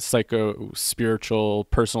a psycho-spiritual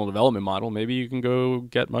personal development model, maybe you can go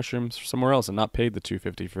get mushrooms somewhere else and not pay the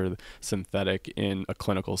 $250 for the synthetic in a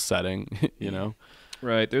clinical setting,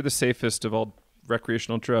 Right. They're the safest of all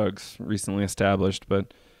recreational drugs recently established,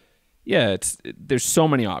 but yeah, there's so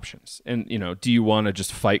many options. And, do you want to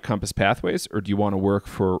just fight Compass Pathways, or do you want to work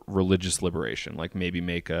for religious liberation? Like maybe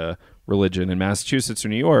make a religion in Massachusetts or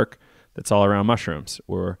New York that's all around mushrooms,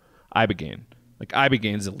 or Ibogaine. Like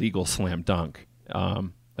Ibogaine's a legal slam dunk.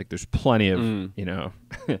 Like there's plenty of,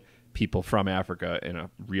 people from Africa in a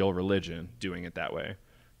real religion doing it that way.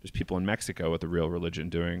 There's people in Mexico with a real religion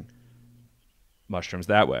doing mushrooms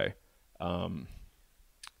that way.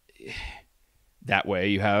 That way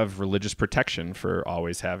you have religious protection for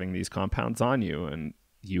always having these compounds on you, and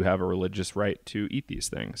you have a religious right to eat these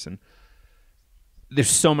things. And there's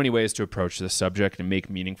so many ways to approach this subject and make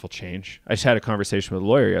meaningful change. I just had a conversation with a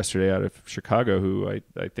lawyer yesterday out of Chicago who I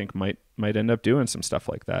think might end up doing some stuff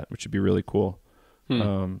like that, which would be really cool.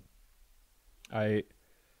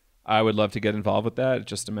 I would love to get involved with that. It's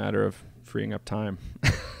just a matter of freeing up time.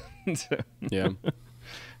 Yeah.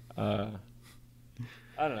 I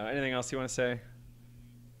don't know. Anything else you want to say?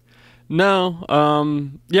 No.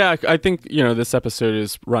 Yeah, I think, this episode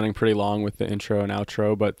is running pretty long with the intro and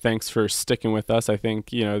outro, but thanks for sticking with us. I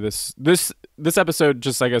think, this episode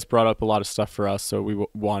just, I guess, brought up a lot of stuff for us, so we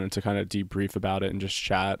wanted to kind of debrief about it and just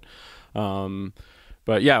chat.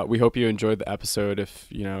 But yeah, we hope you enjoyed the episode. If,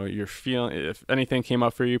 if anything came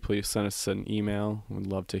up for you, please send us an email. We'd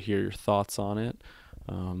love to hear your thoughts on it.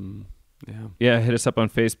 Yeah, hit us up on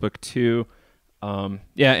Facebook too. And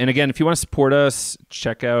again, if you want to support us,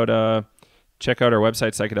 check out our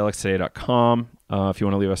website, psychedelicstoday.com. If you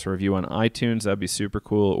want to leave us a review on iTunes, that'd be super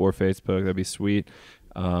cool, or Facebook, that'd be sweet.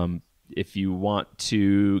 If you want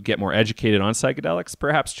to get more educated on psychedelics,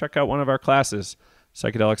 perhaps check out one of our classes,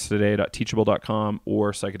 psychedelicstoday.teachable.com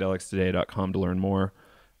or psychedelicstoday.com to learn more.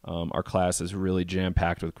 Our class is really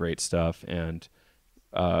jam-packed with great stuff, and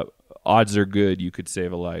odds are good you could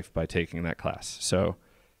save a life by taking that class. So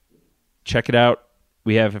check it out.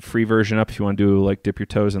 We have a free version up if you want to do dip your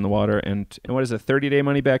toes in the water. And what is a 30-day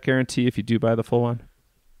money-back guarantee if you do buy the full one?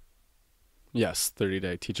 Yes,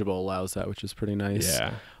 30-day. Teachable allows that, which is pretty nice.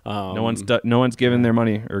 Yeah. No one's given their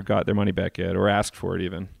money or got their money back yet, or asked for it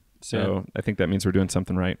even. So I think that means we're doing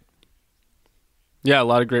something right. Yeah, a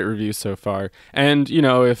lot of great reviews so far. And,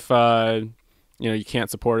 if you can't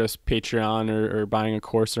support us, Patreon or buying a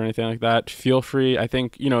course or anything like that, feel free. I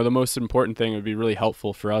think, the most important thing would be really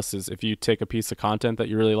helpful for us is if you take a piece of content that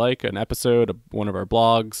you really like, an episode, one of our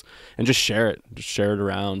blogs, and just share it. Just share it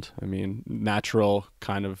around. Natural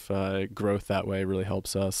kind of growth that way really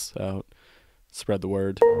helps us out. Spread the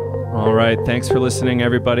word. All right. Thanks for listening,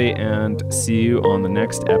 everybody, and see you on the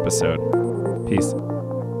next episode. Peace.